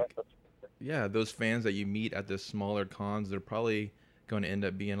 ideally, you know, I mean, like, yeah, those fans that you meet at the smaller cons, they're probably going to end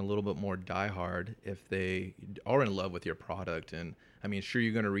up being a little bit more diehard if they are in love with your product. And I mean, sure,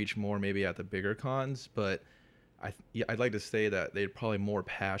 you're going to reach more maybe at the bigger cons, but I'd like to say that they're probably more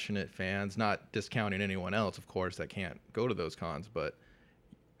passionate fans, not discounting anyone else, of course, that can't go to those cons, but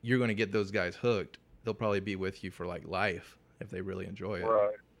you're going to get those guys hooked. They'll probably be with you for like life if they really enjoy it.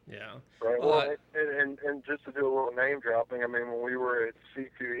 right. Yeah. Right. Well, and just to do a little name dropping, I mean, when we were at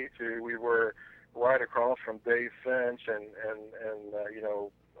C2E2, we were right across from Dave Finch, and you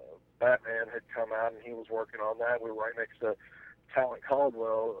know, Batman had come out, and he was working on that. We were right next to Talent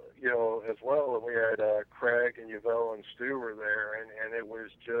Caldwell, you know, as well, and we had Craig and Yvel and Stu were there, and it was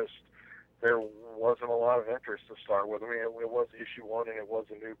just, there wasn't a lot of interest to start with. I mean, it was issue 1 and it was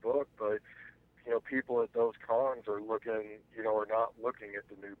a new book, but you know, people at those cons are looking, you know, are not looking at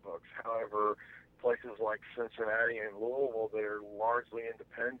the new books. However, places like Cincinnati and Louisville that are largely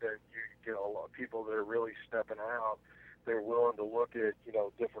independent, you get a lot of people that are really stepping out. They're willing to look at, you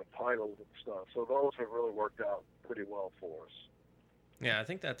know, different titles and stuff. So those have really worked out pretty well for us. Yeah, I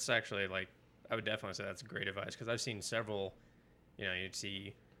think that's actually, like, I would definitely say that's great advice, because I've seen several, you know, you'd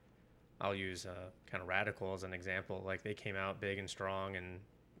see, I'll use kind of Radical as an example. Like, they came out big and strong, and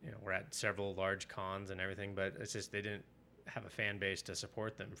you know, we're at several large cons and everything, but it's just they didn't have a fan base to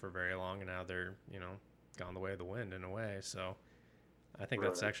support them for very long, and now they're, you know, gone the way of the wind in a way. So I think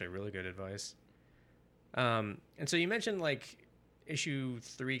that's actually really good advice. And so you mentioned, like, issue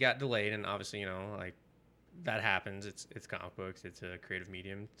 3 got delayed, and obviously, you know, like, that happens. It's comic books. It's a creative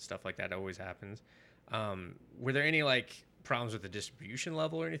medium. Stuff like that always happens. Were there any, like, problems with the distribution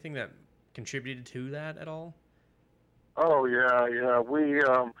level or anything that contributed to that at all? Oh yeah.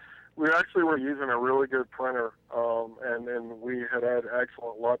 We actually were using a really good printer, and we had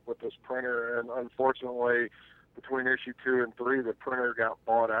excellent luck with this printer. And unfortunately, between issue 2 and 3, the printer got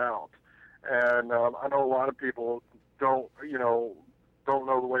bought out. And I know a lot of people don't know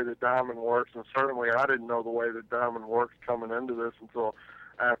the way that Diamond works, and certainly I didn't know the way that Diamond works coming into this until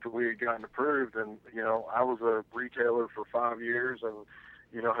after we had gotten approved. And you know, I was a retailer for 5 years, and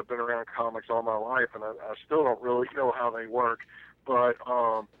you know, have been around comics all my life, and I still don't really know how they work. But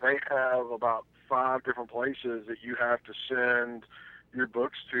they have about 5 different places that you have to send your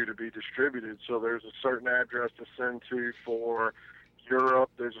books to be distributed. So there's a certain address to send to for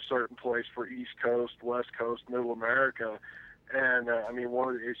Europe. There's a certain place for East Coast, West Coast, Middle America. And, I mean, one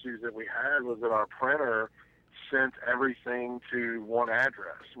of the issues that we had was that our printer sent everything to one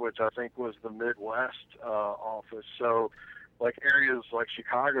address, which I think was the Midwest office. So, like, areas like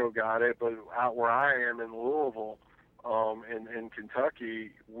Chicago got it, but out where I am in Louisville, in Kentucky,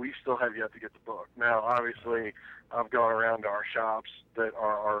 we still have yet to get the book. Now, obviously, I've gone around to our shops that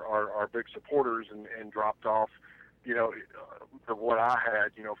are big supporters and dropped off, you know, what I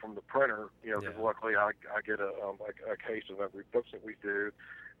had, you know, from the printer, you know, because luckily I get a case of every book that we do,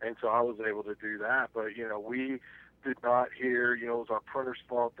 and so I was able to do that. But, you know, we did not hear, you know, it was our printer's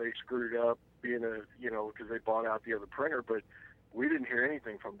fault. They screwed up being because they bought out the other printer, but we didn't hear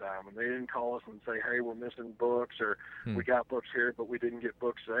anything from Diamond. They didn't call us and say, hey, we're missing books, or we got books here, but we didn't get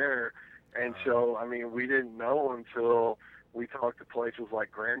books there. And so, I mean, we didn't know until we talked to places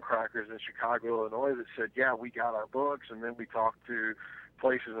like Graham Crackers in Chicago, Illinois that said, yeah, we got our books. And then we talked to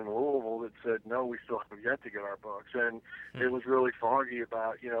places in Louisville that said, no, we still have yet to get our books. And it was really foggy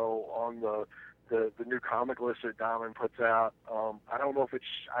about, you know, on the new comic list that Diamond puts out. I don't know if it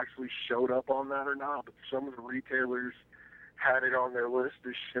actually showed up on that or not, but some of the retailers had it on their list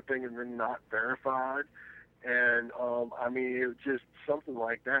as shipping and then not verified. And, I mean, it just, something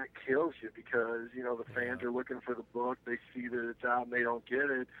like that kills you because, you know, the fans are looking for the book. They see that it's out and they don't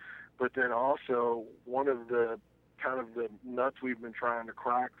get it. But then also, one of the kind of the nuts we've been trying to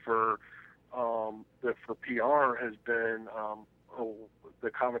crack for that for PR has been the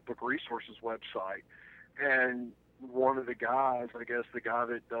Comic Book Resources website. And one of the guys, I guess the guy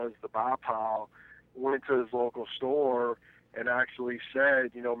that does the buy pile, went to his local store and actually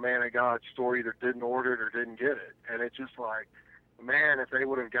said, man of God, store either didn't order it or didn't get it. And it's just like, man, if they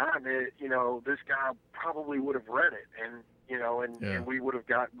would have gotten it, this guy probably would have read it, and and we would have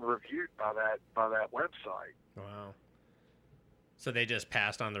gotten reviewed by that website. Wow. So they just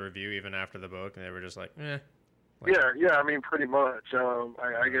passed on the review even after the book, and they were just like, eh. Yeah, I mean, pretty much.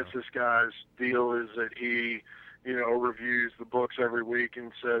 I guess this guy's deal is that he, reviews the books every week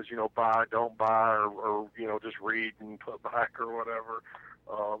and says, buy, don't buy, or just read and put back or whatever.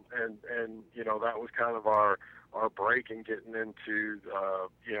 And that was kind of our break in getting into,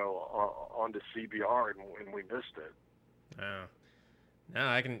 onto CBR, and we missed it. Oh. No,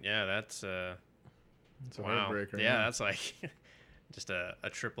 I can, that's It's a wow. heartbreaker. Yeah, that's like just a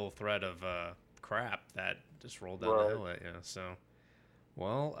triple threat of crap that just rolled down the hill at you. So,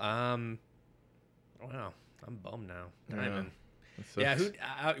 well, wow, I'm bummed now. Diamond. Yeah,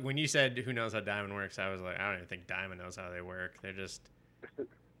 when you said who knows how Diamond works, I was like, I don't even think Diamond knows how they work. They just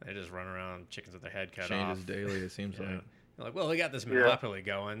run around chickens with their head cut off. Changes daily, it seems like. They're like, well, we got this monopoly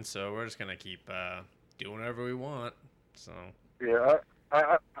going, so we're just gonna keep doing whatever we want. So. Yeah,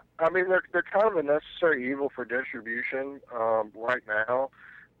 I mean, they're kind of a necessary evil for distribution right now,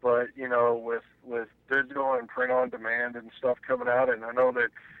 but with digital and print on demand and stuff coming out, and I know that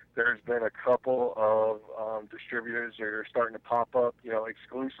there's been a couple of distributors that are starting to pop up,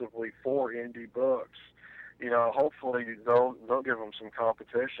 exclusively for indie books. Hopefully they'll give them some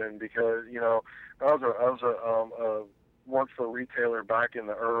competition, because I was a worked for a retailer back in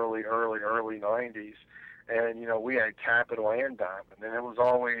the early 90s. And, we had Capital and Diamond, and it was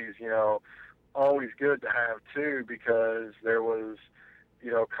always good to have two, because there was,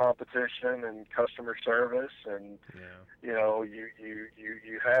 competition and customer service, and,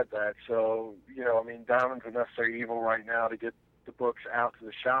 you had that. So, I mean, Diamond's a necessary evil right now to get the books out to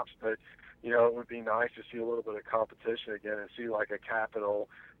the shops, but, it would be nice to see a little bit of competition again, and see like a Capital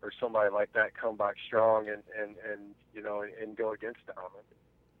or somebody like that come back strong and go against Diamond.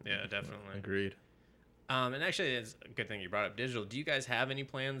 Yeah, definitely. Agreed. And actually, it's a good thing you brought up digital. Do you guys have any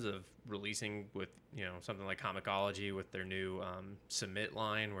plans of releasing with, something like Comixology with their new submit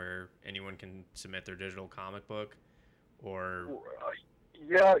line, where anyone can submit their digital comic book? Or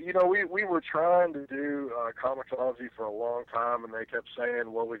yeah, we were trying to do Comixology for a long time, and they kept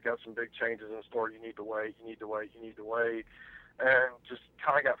saying, well, we've got some big changes in store. You need to wait. And just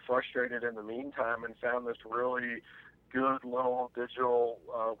kind of got frustrated in the meantime, and found this really good little digill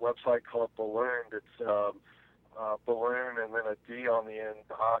website called Balloon. It's Balloon and then a D on the end.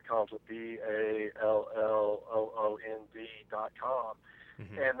 .com, so BALLOOND.com.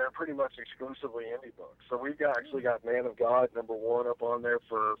 Mm-hmm. And they're pretty much exclusively indie books. So we've actually got Man of God #1 up on there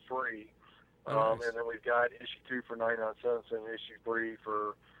for free. Nice. And then we've got issue 2 for 99 cents and issue 3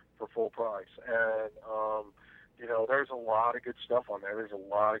 for full price. And there's a lot of good stuff on there. There's a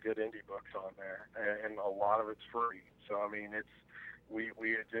lot of good indie books on there, and a lot of it's free. So I mean, we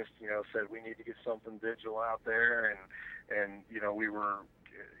had just said we need to get something digital out there, and we were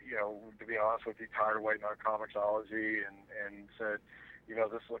to be honest with you, tired of waiting on Comixology, and said,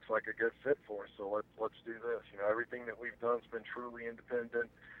 this looks like a good fit for us, so let's do this. Everything that we've done's been truly independent.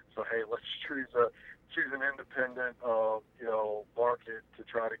 So hey, let's choose an independent market to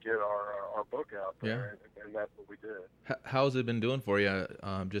try to get our book out there, and that's what we did. How's it been doing for you,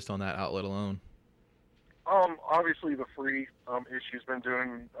 just on that outlet alone? Obviously the free issue's been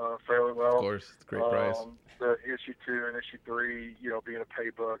doing fairly well. Of course, it's a great price. The issue 2 and issue 3, being a pay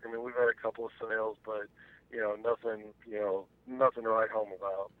book. I mean, we've had a couple of sales, but nothing to write home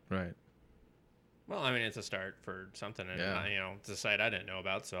about. Right. Well, I mean, it's a start for something, and it's a site I didn't know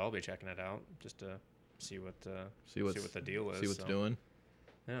about, so I'll be checking it out just to see what the deal is. See what's doing.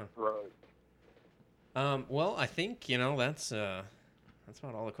 Yeah. Right. Well, I think that's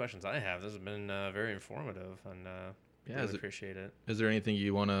about all the questions I have. This has been very informative, and really appreciate it. Is there anything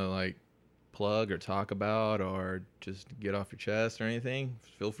you want to plug or talk about, or just get off your chest or anything?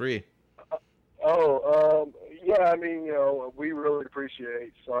 Feel free. Yeah, I mean, we really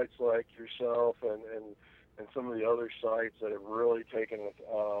appreciate sites like yourself and some of the other sites that have really taken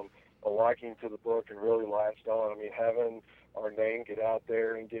a liking to the book and really latched on. I mean, having our name get out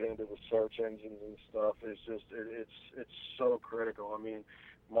there and get into the search engines and stuff is just, it's so critical. I mean,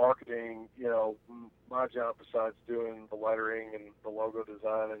 marketing, my job besides doing the lettering and the logo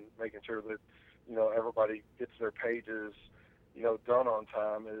design and making sure that, everybody gets their pages done on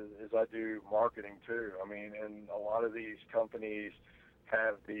time is I do marketing too. I mean, and a lot of these companies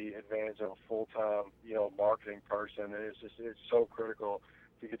have the advantage of a full-time, marketing person. And it's so critical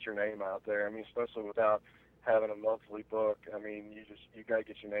to get your name out there. I mean, especially without having a monthly book. I mean, you got to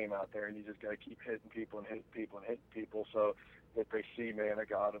get your name out there, and you just got to keep hitting people and hitting people and hitting people so that they see Man of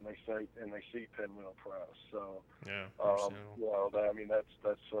God and they see Pinwheel Press. So Yeah. I mean that's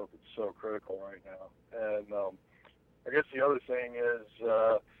so critical right now. And I guess the other thing is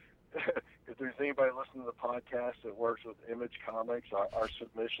if there's anybody listening to the podcast that works with Image Comics, our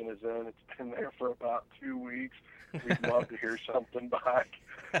submission is in. It's been there for about 2 weeks. We'd love to hear something back.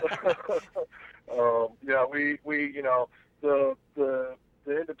 Yeah, we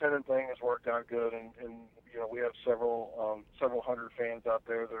the independent thing has worked out good, and we have several hundred fans out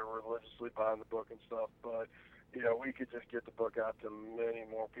there that are religiously buying the book and stuff. But we could just get the book out to many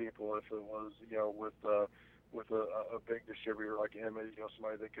more people if it was with a big distributor like Image,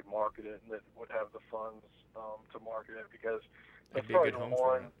 somebody that could market it and that would have the funds to market it, because that's probably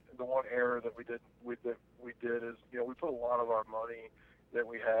the one error that we did is we put a lot of our money that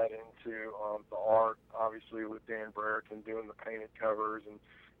we had into the art, obviously with Dan Brereton doing the painted covers, and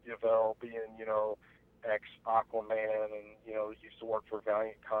Yvel being ex Aquaman, and used to work for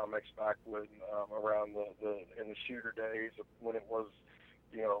Valiant Comics back when around in the shooter days when it was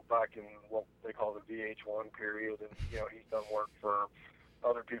back in what they call the VH1 period, and he's done work for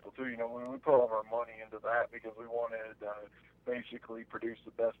other people too. We put all of our money into that because we wanted to basically produce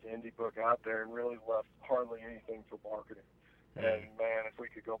the best indie book out there, and really left hardly anything for marketing. And man, if we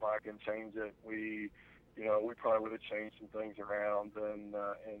could go back and change it, we probably would have changed some things around and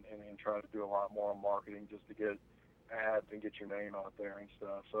try to do a lot more on marketing just to get ads and get your name out there and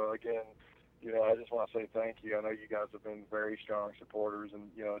stuff. So again, I just want to say thank you. I know you guys have been very strong supporters,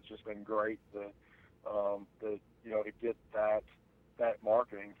 and it's just been great that to get that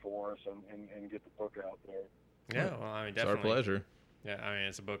marketing for us and get the book out there. Yeah, well, I mean, definitely. It's our pleasure. Yeah, I mean,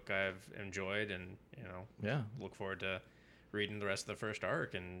 it's a book I've enjoyed, and look forward to reading the rest of the first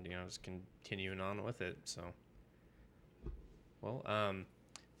arc, and just continuing on with it. So, well,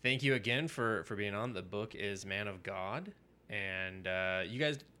 thank you again for being on. The book is Man of God, and you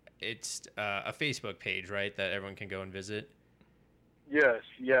guys, it's a Facebook page, right, that everyone can go and visit? Yes,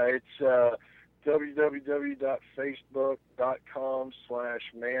 yeah, it's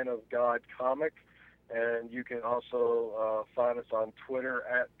www.facebook.com/manofgodcomic, and you can also find us on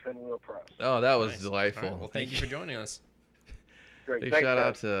Twitter @Pinwheel Press. Oh, that was Nice. delightful. All right, well, thank you for joining us. Great. Big Thanks, shout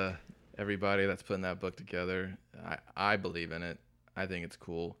out guys. to everybody that's putting that book together. I believe in it. I think it's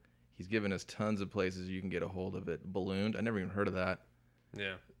cool. He's given us tons of places you can get a hold of it. Ballooned. I never even heard of that.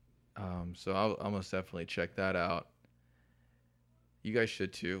 Yeah. So I'll most definitely check that out. You guys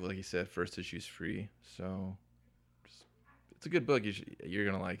should too. Like you said, first issue's free. So it's a good book. You're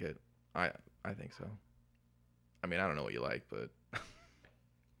going to like it. I think so. I mean, I don't know what you like, but...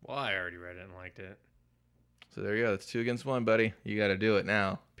 Well, I already read it and liked it. So there you go. That's 2 against 1, buddy. You got to do it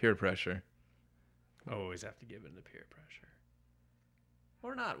now. Peer pressure. Always have to give in to peer pressure.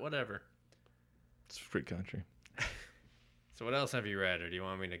 Or not, whatever. It's a free country. So what else have you read, or do you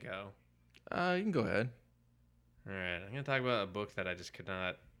want me to go? You can go ahead. All right, I'm going to talk about a book that I just could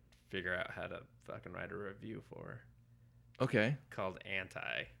not figure out how to fucking write a review for. Okay. Called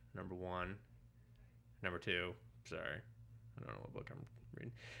Anti, #1. #2, sorry. I don't know what book I'm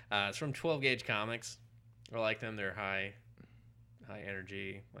reading. It's from 12 Gauge Comics. I like them. They're high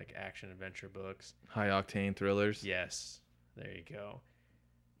energy, like action adventure books. High octane thrillers. Yes, there you go.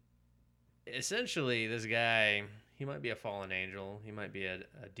 Essentially, this guy, he might be a fallen angel. He might be a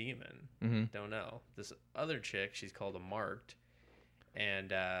demon. Mm-hmm. Don't know. This other chick, she's called a Marked,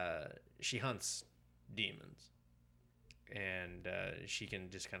 and she hunts demons. And she can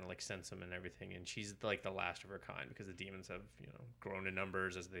just kind of like sense them and everything. And she's like the last of her kind, because the demons have, grown in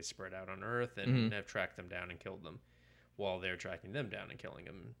numbers as they spread out on Earth, and have tracked them down and killed them, while they're tracking them down and killing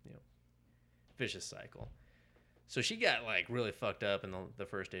them. Vicious cycle. So she got like really fucked up in the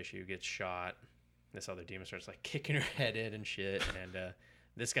first issue, gets shot. This other demon starts like kicking her head in and shit. And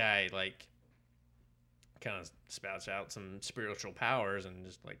this guy like kind of spouts out some spiritual powers and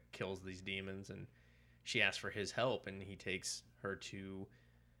just like kills these demons. And she asks for his help, and he takes her to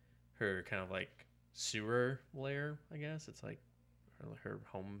her kind of like sewer lair, I guess. It's like her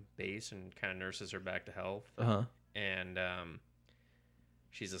home base, and kind of nurses her back to health. Uh-huh. And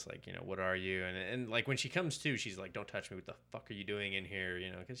she's just like, what are you? And like when she comes to, she's like, don't touch me. What the fuck are you doing in here?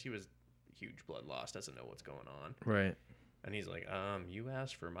 Because she was huge blood loss, doesn't know what's going on. Right. And he's like, you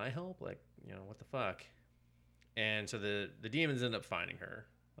asked for my help? Like, what the fuck? And so the demons end up finding her.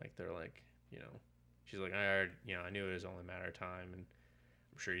 Like, they're like, she's like, I knew it was only a matter of time, and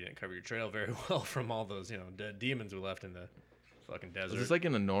I'm sure you didn't cover your trail very well from all those, dead demons we left in the fucking desert. Is this like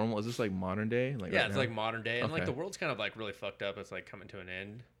in a normal? Is this like modern day? Like yeah, right it's now? like modern day, and like Okay. the world's kind of like really fucked up. It's like coming to an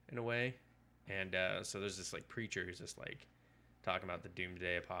end in a way, and so there's this like preacher who's just like talking about the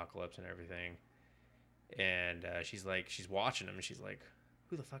doomsday apocalypse and everything, and she's watching him, and she's like,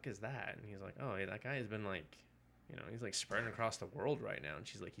 "Who the fuck is that?" And he's like, "Oh, yeah, that guy has been like, he's like spreading across the world right now." And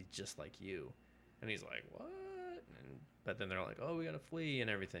she's like, "He's just like you," and he's like, "What?" But then they're like, "Oh, we gotta flee and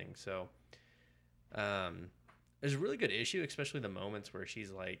everything." So, there's a really good issue, especially the moments where she's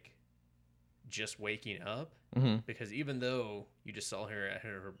like just waking up, because even though you just saw her at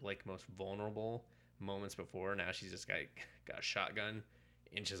her like most vulnerable moments before, now she's just got a shotgun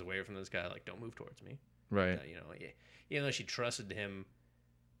inches away from this guy, like, don't move towards me, Right. even though she trusted him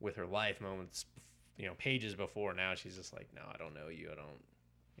with her life moments, pages before, now she's just like, no, I don't know you, I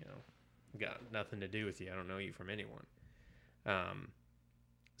don't, got nothing to do with you, I don't know you from anyone.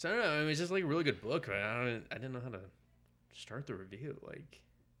 So I don't know, I mean, it's just like a really good book, but I didn't know how to start the review, like,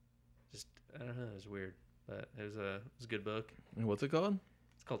 just, I don't know, it was weird, but it was a good book. And what's it called?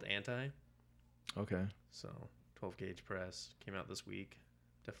 It's called Anti. Okay. So 12 Gauge Press, came out this week.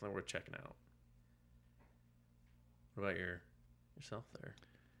 Definitely worth checking out. What about yourself there?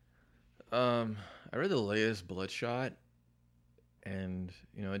 I read the latest Bloodshot, and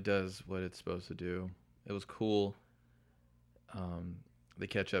it does what it's supposed to do. It was cool. They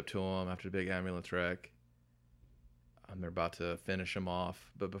catch up to him after the big ambulance wreck. They're about to finish him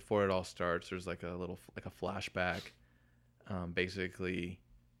off, but before it all starts, there's like a flashback. Basically,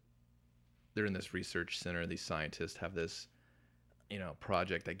 they're in this research center. These scientists have this,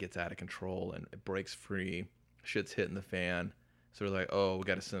 project that gets out of control and it breaks free. Shit's hitting the fan. So they're like, oh, we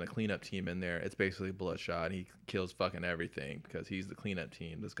got to send a cleanup team in there. It's basically Bloodshot. He kills fucking everything because he's the cleanup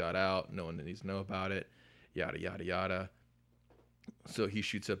team. This got out. No one needs to know about it. Yada, yada, yada. So he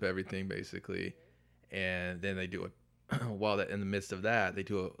shoots up everything basically. And then they do in the midst of that, they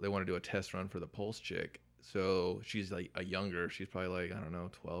want to do a test run for the Pulse chick. So she's like she's probably like, I don't know,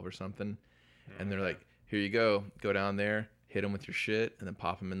 12 or something. And they're like, here you go down there, hit him with your shit, and then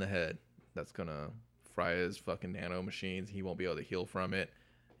pop him in the head. That's gonna fry his fucking nano machines. He won't be able to heal from it.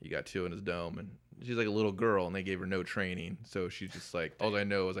 You got 2 in his dome. And she's like a little girl, and they gave her no training. So she's just like, all I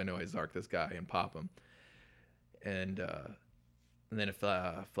know is I zark this guy and pop him. And then it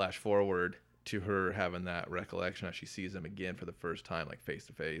flash forward to her having that recollection as she sees him again for the first time, like face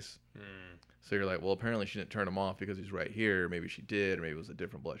to face. So you're like, well, apparently she didn't turn him off because he's right here. Maybe she did, or maybe it was a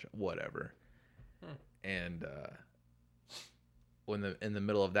different Bloodshot, whatever. And in the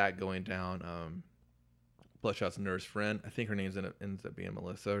middle of that going down, Bloodshot's nurse friend, I think her ends up being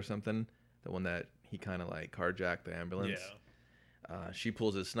Melissa or something, the one that he kind of like carjacked the ambulance. Yeah. She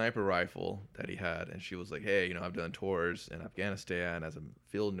pulls his sniper rifle that he had, and she was like, hey, I've done tours in Afghanistan as a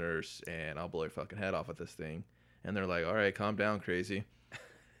field nurse, and I'll blow your fucking head off with this thing. And they're like, all right, calm down, crazy.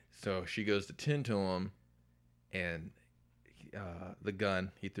 So she goes to tend to him, and the guy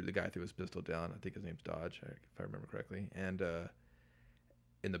threw his pistol down. I think his name's Dodge, if I remember correctly. And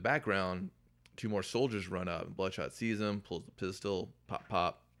in the background, 2 more soldiers run up, and Bloodshot sees him, pulls the pistol,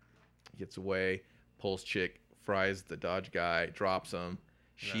 pop, gets away. Pulse chick fries the Dodge guy, drops him.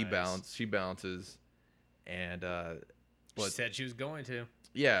 She bounces, and she said she was going to.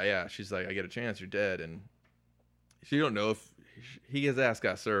 Yeah. She's like, I get a chance, you're dead. And you don't know if his ass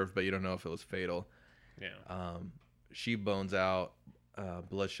got served, but you don't know if it was fatal. Yeah. She bones out.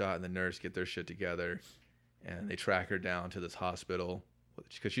 Bloodshot and the nurse get their shit together, and they track her down to this hospital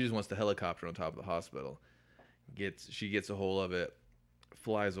because she just wants the helicopter on top of the hospital. She gets a hold of it,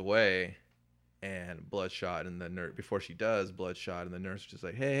 flies away, and Bloodshot and the nurse, before she does, Bloodshot and the nurse are just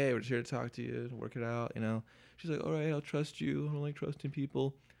like, hey, we're just here to talk to you, work it out, She's like, all right, I'll trust you. I don't like trusting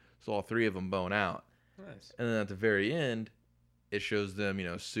people. So all 3 of them bone out. Nice. And then at the very end, it shows them,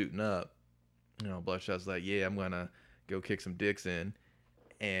 suiting up. Bloodshot's like, yeah, I'm going to go kick some dicks in.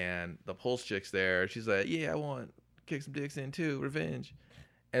 And the Pulse chick's there. She's like, yeah, I want to kick some dicks in too, revenge.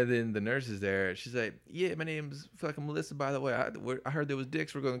 And then the nurse is there. She's like, yeah, my name's fucking Melissa, by the way. I heard there was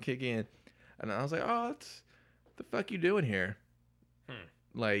dicks we're going to kick in. And I was like, oh, what the fuck you doing here?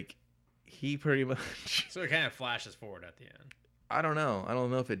 Like, he pretty much... So it kind of flashes forward at the end. I don't know. I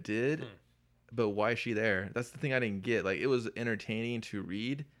don't know if it did, but why is she there? That's the thing I didn't get. Like, it was entertaining to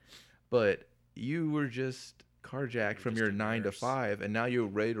read, but you were just carjacked from your 9 to 5, and now you're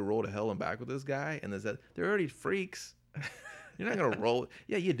ready to roll to hell and back with this guy, and they're already freaks. You're not going to roll...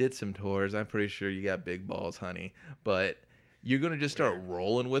 Yeah, you did some tours. I'm pretty sure you got big balls, honey, but you're going to just start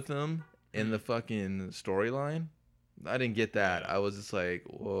rolling with them in the fucking storyline? I didn't get that. I was just like,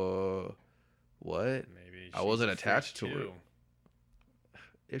 whoa, what? Maybe I wasn't attached to her.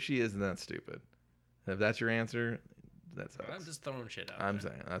 If she is, then that's stupid. If that's your answer, that sucks. I'm just throwing shit out I'm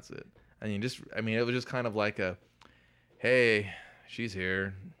there. saying that's it. I mean, it was just kind of like a, hey, she's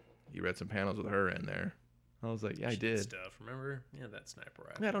here. You read some panels with her in there. I was like, yeah, I did. Stuff, remember? Yeah, that sniper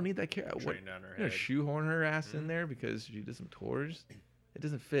rifle. Yeah, I don't need that. Trained down her You know, head. shoehorn her ass in there because she did some tours. It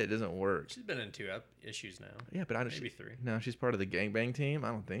doesn't fit. It doesn't work. She's been in 2 issues now. Yeah, but I don't. Maybe 3. No, she's part of the gangbang team. I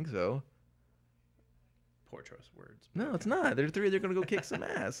don't think so. Poor choice of words. No, it's not. They're 3. They're gonna go kick some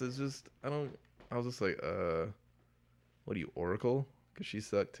ass. It's just I don't. I was just like, what are you, Oracle? Because she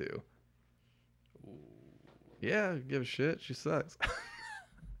sucked too. Ooh. Yeah, give a shit. She sucks. I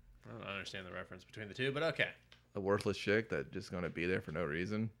don't understand the reference between the two, but okay. A worthless chick that just gonna be there for no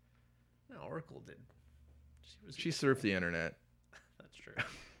reason. No, Oracle did. She surfed the internet. That's true.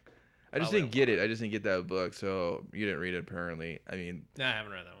 I just didn't get it. I just didn't get that book, so you didn't read it apparently. I mean, No, I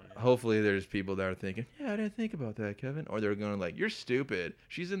haven't read that one yet. hopefully there's people that are thinking, yeah, I didn't think about that, Kevin. Or they're going like, you're stupid.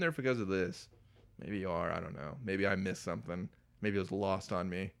 She's in there because of this. Maybe you are. I don't know. Maybe I missed something. Maybe it was lost on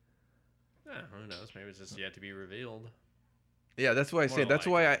me. Yeah, who knows? Maybe it's just yet to be revealed. Yeah, that's why I More say. That's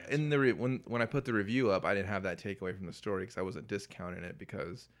why likely, in the when I put the review up, I didn't have that takeaway from the story because I wasn't discounting it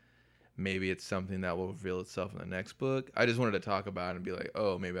because maybe it's something that will reveal itself in the next book. I just wanted to talk about it and be like,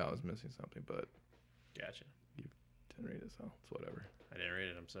 oh, maybe I was missing something, but Gotcha. you didn't read it, so it's whatever. I didn't read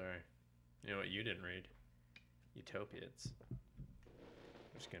it. I'm sorry. You know what you didn't read? Utopiates.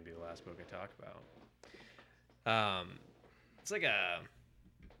 Which is going to be the last book I talk about. It's like a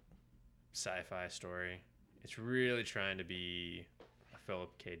sci-fi story. It's really trying to be a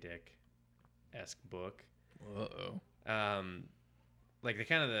Philip K. Dick-esque book. Uh-oh. Like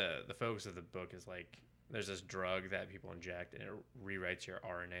the focus of the book is like there's this drug that people inject and it rewrites your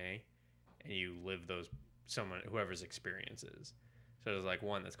RNA and you live whoever's experiences. So there's like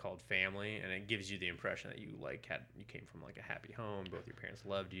one that's called Family, and it gives you the impression that you came from like a happy home, both your parents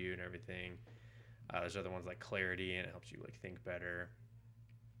loved you and everything. There's other ones like Clarity, and it helps you like think better.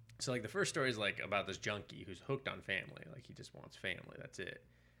 So like the first story is like about this junkie who's hooked on family, like he just wants family, that's it.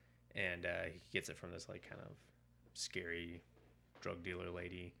 And he gets it from this like kind of scary drug dealer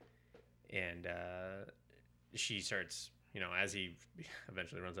lady, and she starts, as he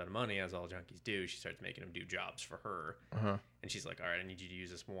eventually runs out of money, as all junkies do, she starts making him do jobs for her. And she's like, all right, I need you to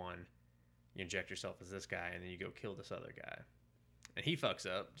use this one. You inject yourself as this guy, and then you go kill this other guy. And he fucks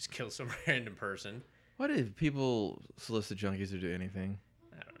up, just kills some random person. Why do people solicit junkies to do anything?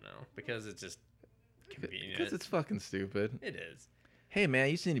 I don't know, because it's just convenient. Because it's fucking stupid. It is. Hey man,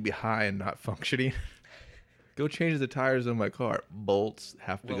 you just need to be high and not functioning. Go change the tires on my car. Bolts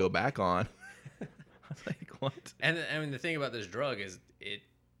have to go back on. I was like, what? And I mean, the thing about this drug is it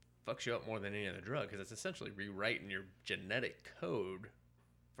fucks you up more than any other drug because it's essentially rewriting your genetic code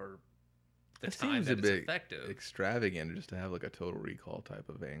for the time that it's effective. Extravagant just to have like a Total Recall type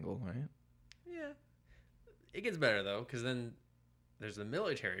of angle, right? Yeah. It gets better though, because then there's the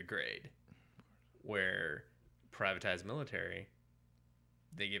military grade where privatized military,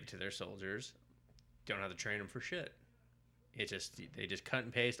 they give it to their soldiers, don't have to train them for shit. They just cut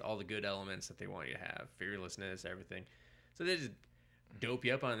and paste all the good elements that they want you to have, fearlessness, everything. So they just dope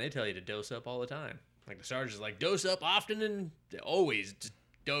you up on it. They tell you to dose up all the time. Like the sergeant's like, dose up often and always. Just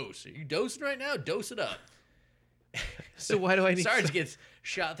dose. Are you dosing right now? Dose it up. So why do I need... Sarge gets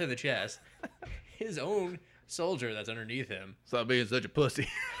shot through the chest. His own soldier that's underneath him... Stop being such a pussy.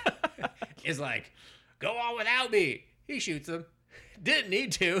 is like, go on without me. He shoots him. Didn't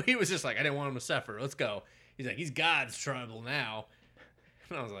need to. He was just like, I didn't want him to suffer. Let's go. He's like, he's God's trouble now.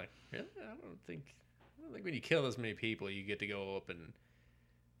 And I was like, really? I don't think when you kill this many people, you get to go up and,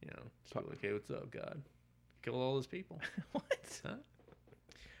 just be like, hey, what's up, God? Kill all those people. What? Huh?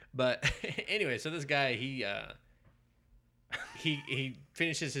 But anyway, so this guy, he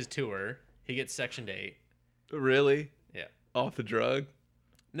finishes his tour. He gets Section 8. Really? Yeah. Off the drug?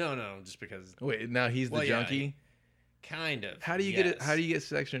 No, just because. Wait, now he's the junkie? Kind of. How do you get it? How do you get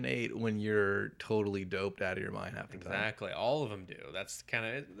Section 8 when you're totally doped out of your mind half the time? Exactly. All of them do. That's kind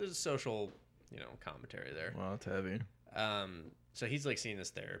of, there's a social, commentary there. Well, it's heavy. So he's like seeing this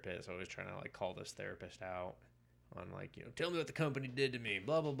therapist, always trying to like call this therapist out on like, tell me what the company did to me,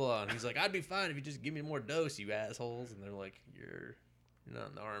 blah, blah, blah. And he's like, I'd be fine if you just give me more dose, you assholes. And they're like, you're not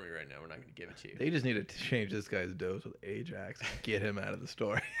in the army right now. We're not going to give it to you. They just need to change this guy's dose with Ajax and get him out of the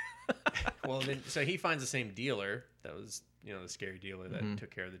story. Well, then, so he finds the same dealer that was, the scary dealer that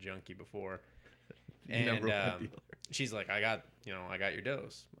took care of the junkie before. And she's like, I got your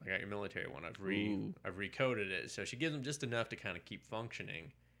dose. I got your military one. I've recoded it. So she gives him just enough to kind of keep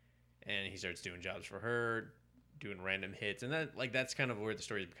functioning. And he starts doing jobs for her, doing random hits. And that's kind of where the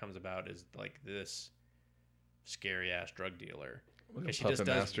story becomes about, is like this scary ass drug dealer. Because she just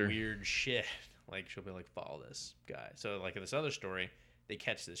does weird shit. Like, she'll be like, follow this guy. So, like, in this other story, they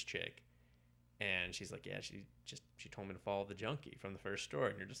catch this chick. And she's like, yeah, she told me to follow the junkie from the first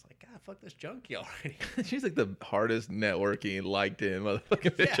story. And you're just like, God, fuck this junkie already. She's like the hardest networking liked in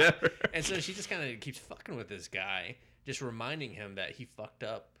motherfucking bitch ever. And so she just kind of keeps fucking with this guy, just reminding him that he fucked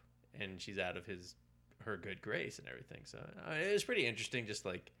up and she's out of her good grace and everything. So it was pretty interesting, just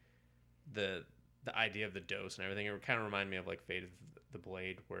like the idea of the dose and everything. It kind of reminded me of like Fate of the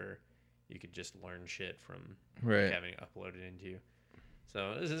Blade, where you could just learn shit from having it uploaded into you.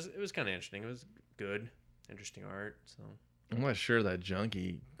 So it was kind of interesting. It was good, interesting art. So I'm not sure that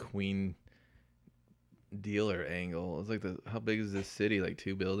junkie queen dealer angle. It's like how big is this city? Like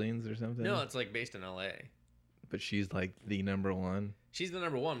 2 buildings or something? No, it's like based in LA. But she's like the number one. She's the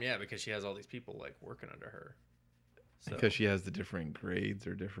number one, yeah, because she has all these people like working under her. So, because she has the different grades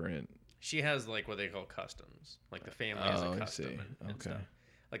or different. She has like what they call customs. Like the family has a custom and stuff.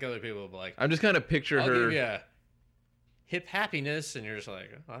 Like other people will be like, I'm just kind of picture her. Give you hip happiness, and you're just like,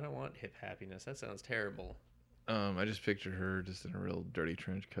 oh, I don't want hip happiness. That sounds terrible. I just picture her just in a real dirty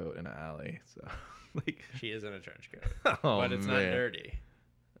trench coat in an alley. So, like, she is in a trench coat, but it's not dirty.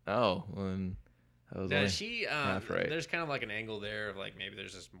 Oh, well, that was she. half right. There's kind of like an angle there of like maybe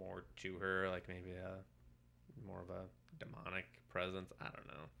there's just more to her, like maybe more of a demonic presence. I don't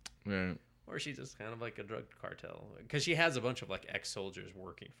know. Right. Or she's just kind of like a drug cartel, because she has a bunch of like ex-soldiers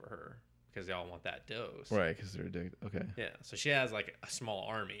working for her. Because they all want that dose. Right, because they're addicted. Okay. Yeah, so she has like a small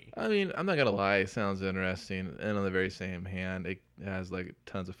army. I mean, I'm not going to lie. It sounds interesting. And on the very same hand, it has like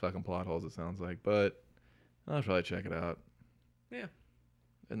tons of fucking plot holes, it sounds like. But I'll probably check it out. Yeah.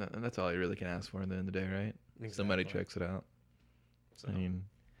 And that's all you really can ask for at the end of the day, right? Exactly. Somebody checks it out. So. I mean,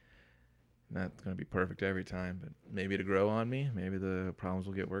 not going to be perfect every time, but maybe it'll grow on me. Maybe the problems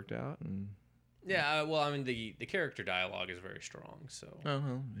will get worked out. And yeah, well, I mean, the character dialogue is very strong. So. Oh,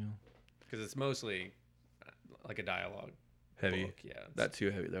 well, yeah. Because it's mostly like a dialogue heavy book. Yeah, not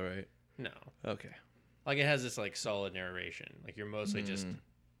too heavy though, right? No. Okay. Like it has this like solid narration. Like you're mostly just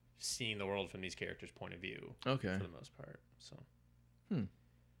seeing the world from these characters' point of view. Okay. For the most part. So. And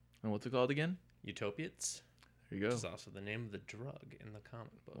what's it called again? Utopiates. There you go. Which is also the name of the drug in the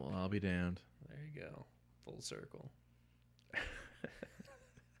comic book. Well, I'll be damned. There you go. Full circle.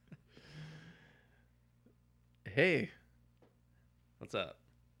 Hey. What's up?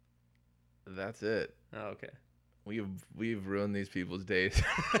 That's it. Oh, okay. We've ruined these people's days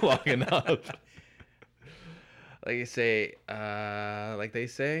long enough. Like they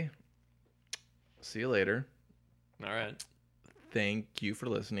say, see you later. All right. Thank you for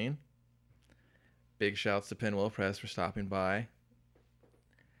listening. Big shouts to Penwell Press for stopping by.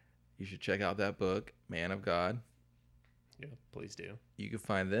 You should check out that book, Man of God. Yeah, please do. You can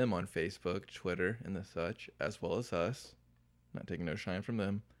find them on Facebook, Twitter, and the such, as well as us. Not taking no shine from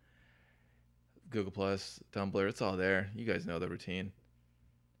them. Google Plus, Tumblr, it's all there. You guys know the routine.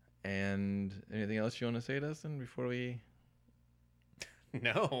 And anything else you want to say, Dustin, before we...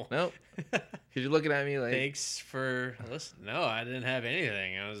 No. Nope. Because you're looking at me like... Thanks for listening. No, I didn't have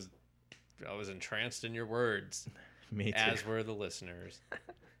anything. I was entranced in your words. Me too. As were the listeners.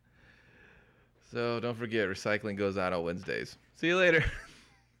 So don't forget, recycling goes out on Wednesdays. See you later.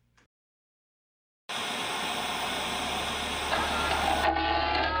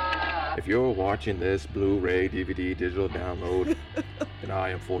 If you're watching this Blu-ray, DVD, digital download, then I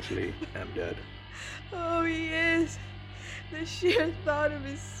unfortunately am dead. Oh, he is. The sheer thought of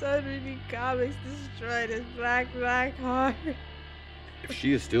his son reading comics destroyed his black heart. If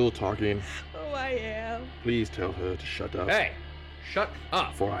she is still talking, Oh, I am. please tell her to shut up. Hey, shut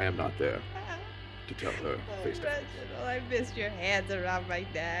up. For I am not there to tell her Oh, face to face. Reginald, I missed your hands around my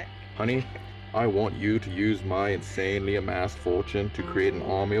neck. Honey, I want you to use my insanely amassed fortune to create an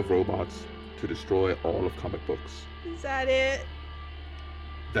army of robots to destroy all of comic books. Is that it?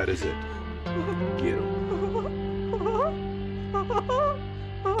 That is it. Get 'em.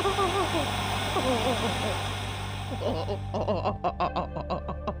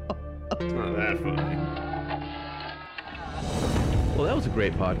 It's not that funny. Well, that was a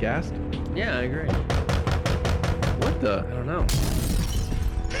great podcast. Yeah, I agree. What the? I don't know.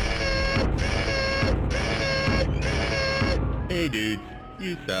 Hey dude,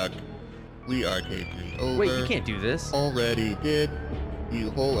 you suck. We are taking over. Wait, you can't do this. Already did.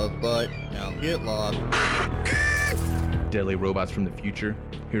 You hole of butt. Now get lost. Deadly robots from the future,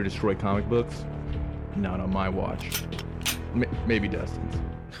 here to destroy comic books? Not on my watch. Maybe Dustin's.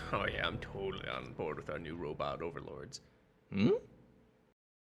 Oh yeah, I'm totally on board with our new robot overlords. Hmm?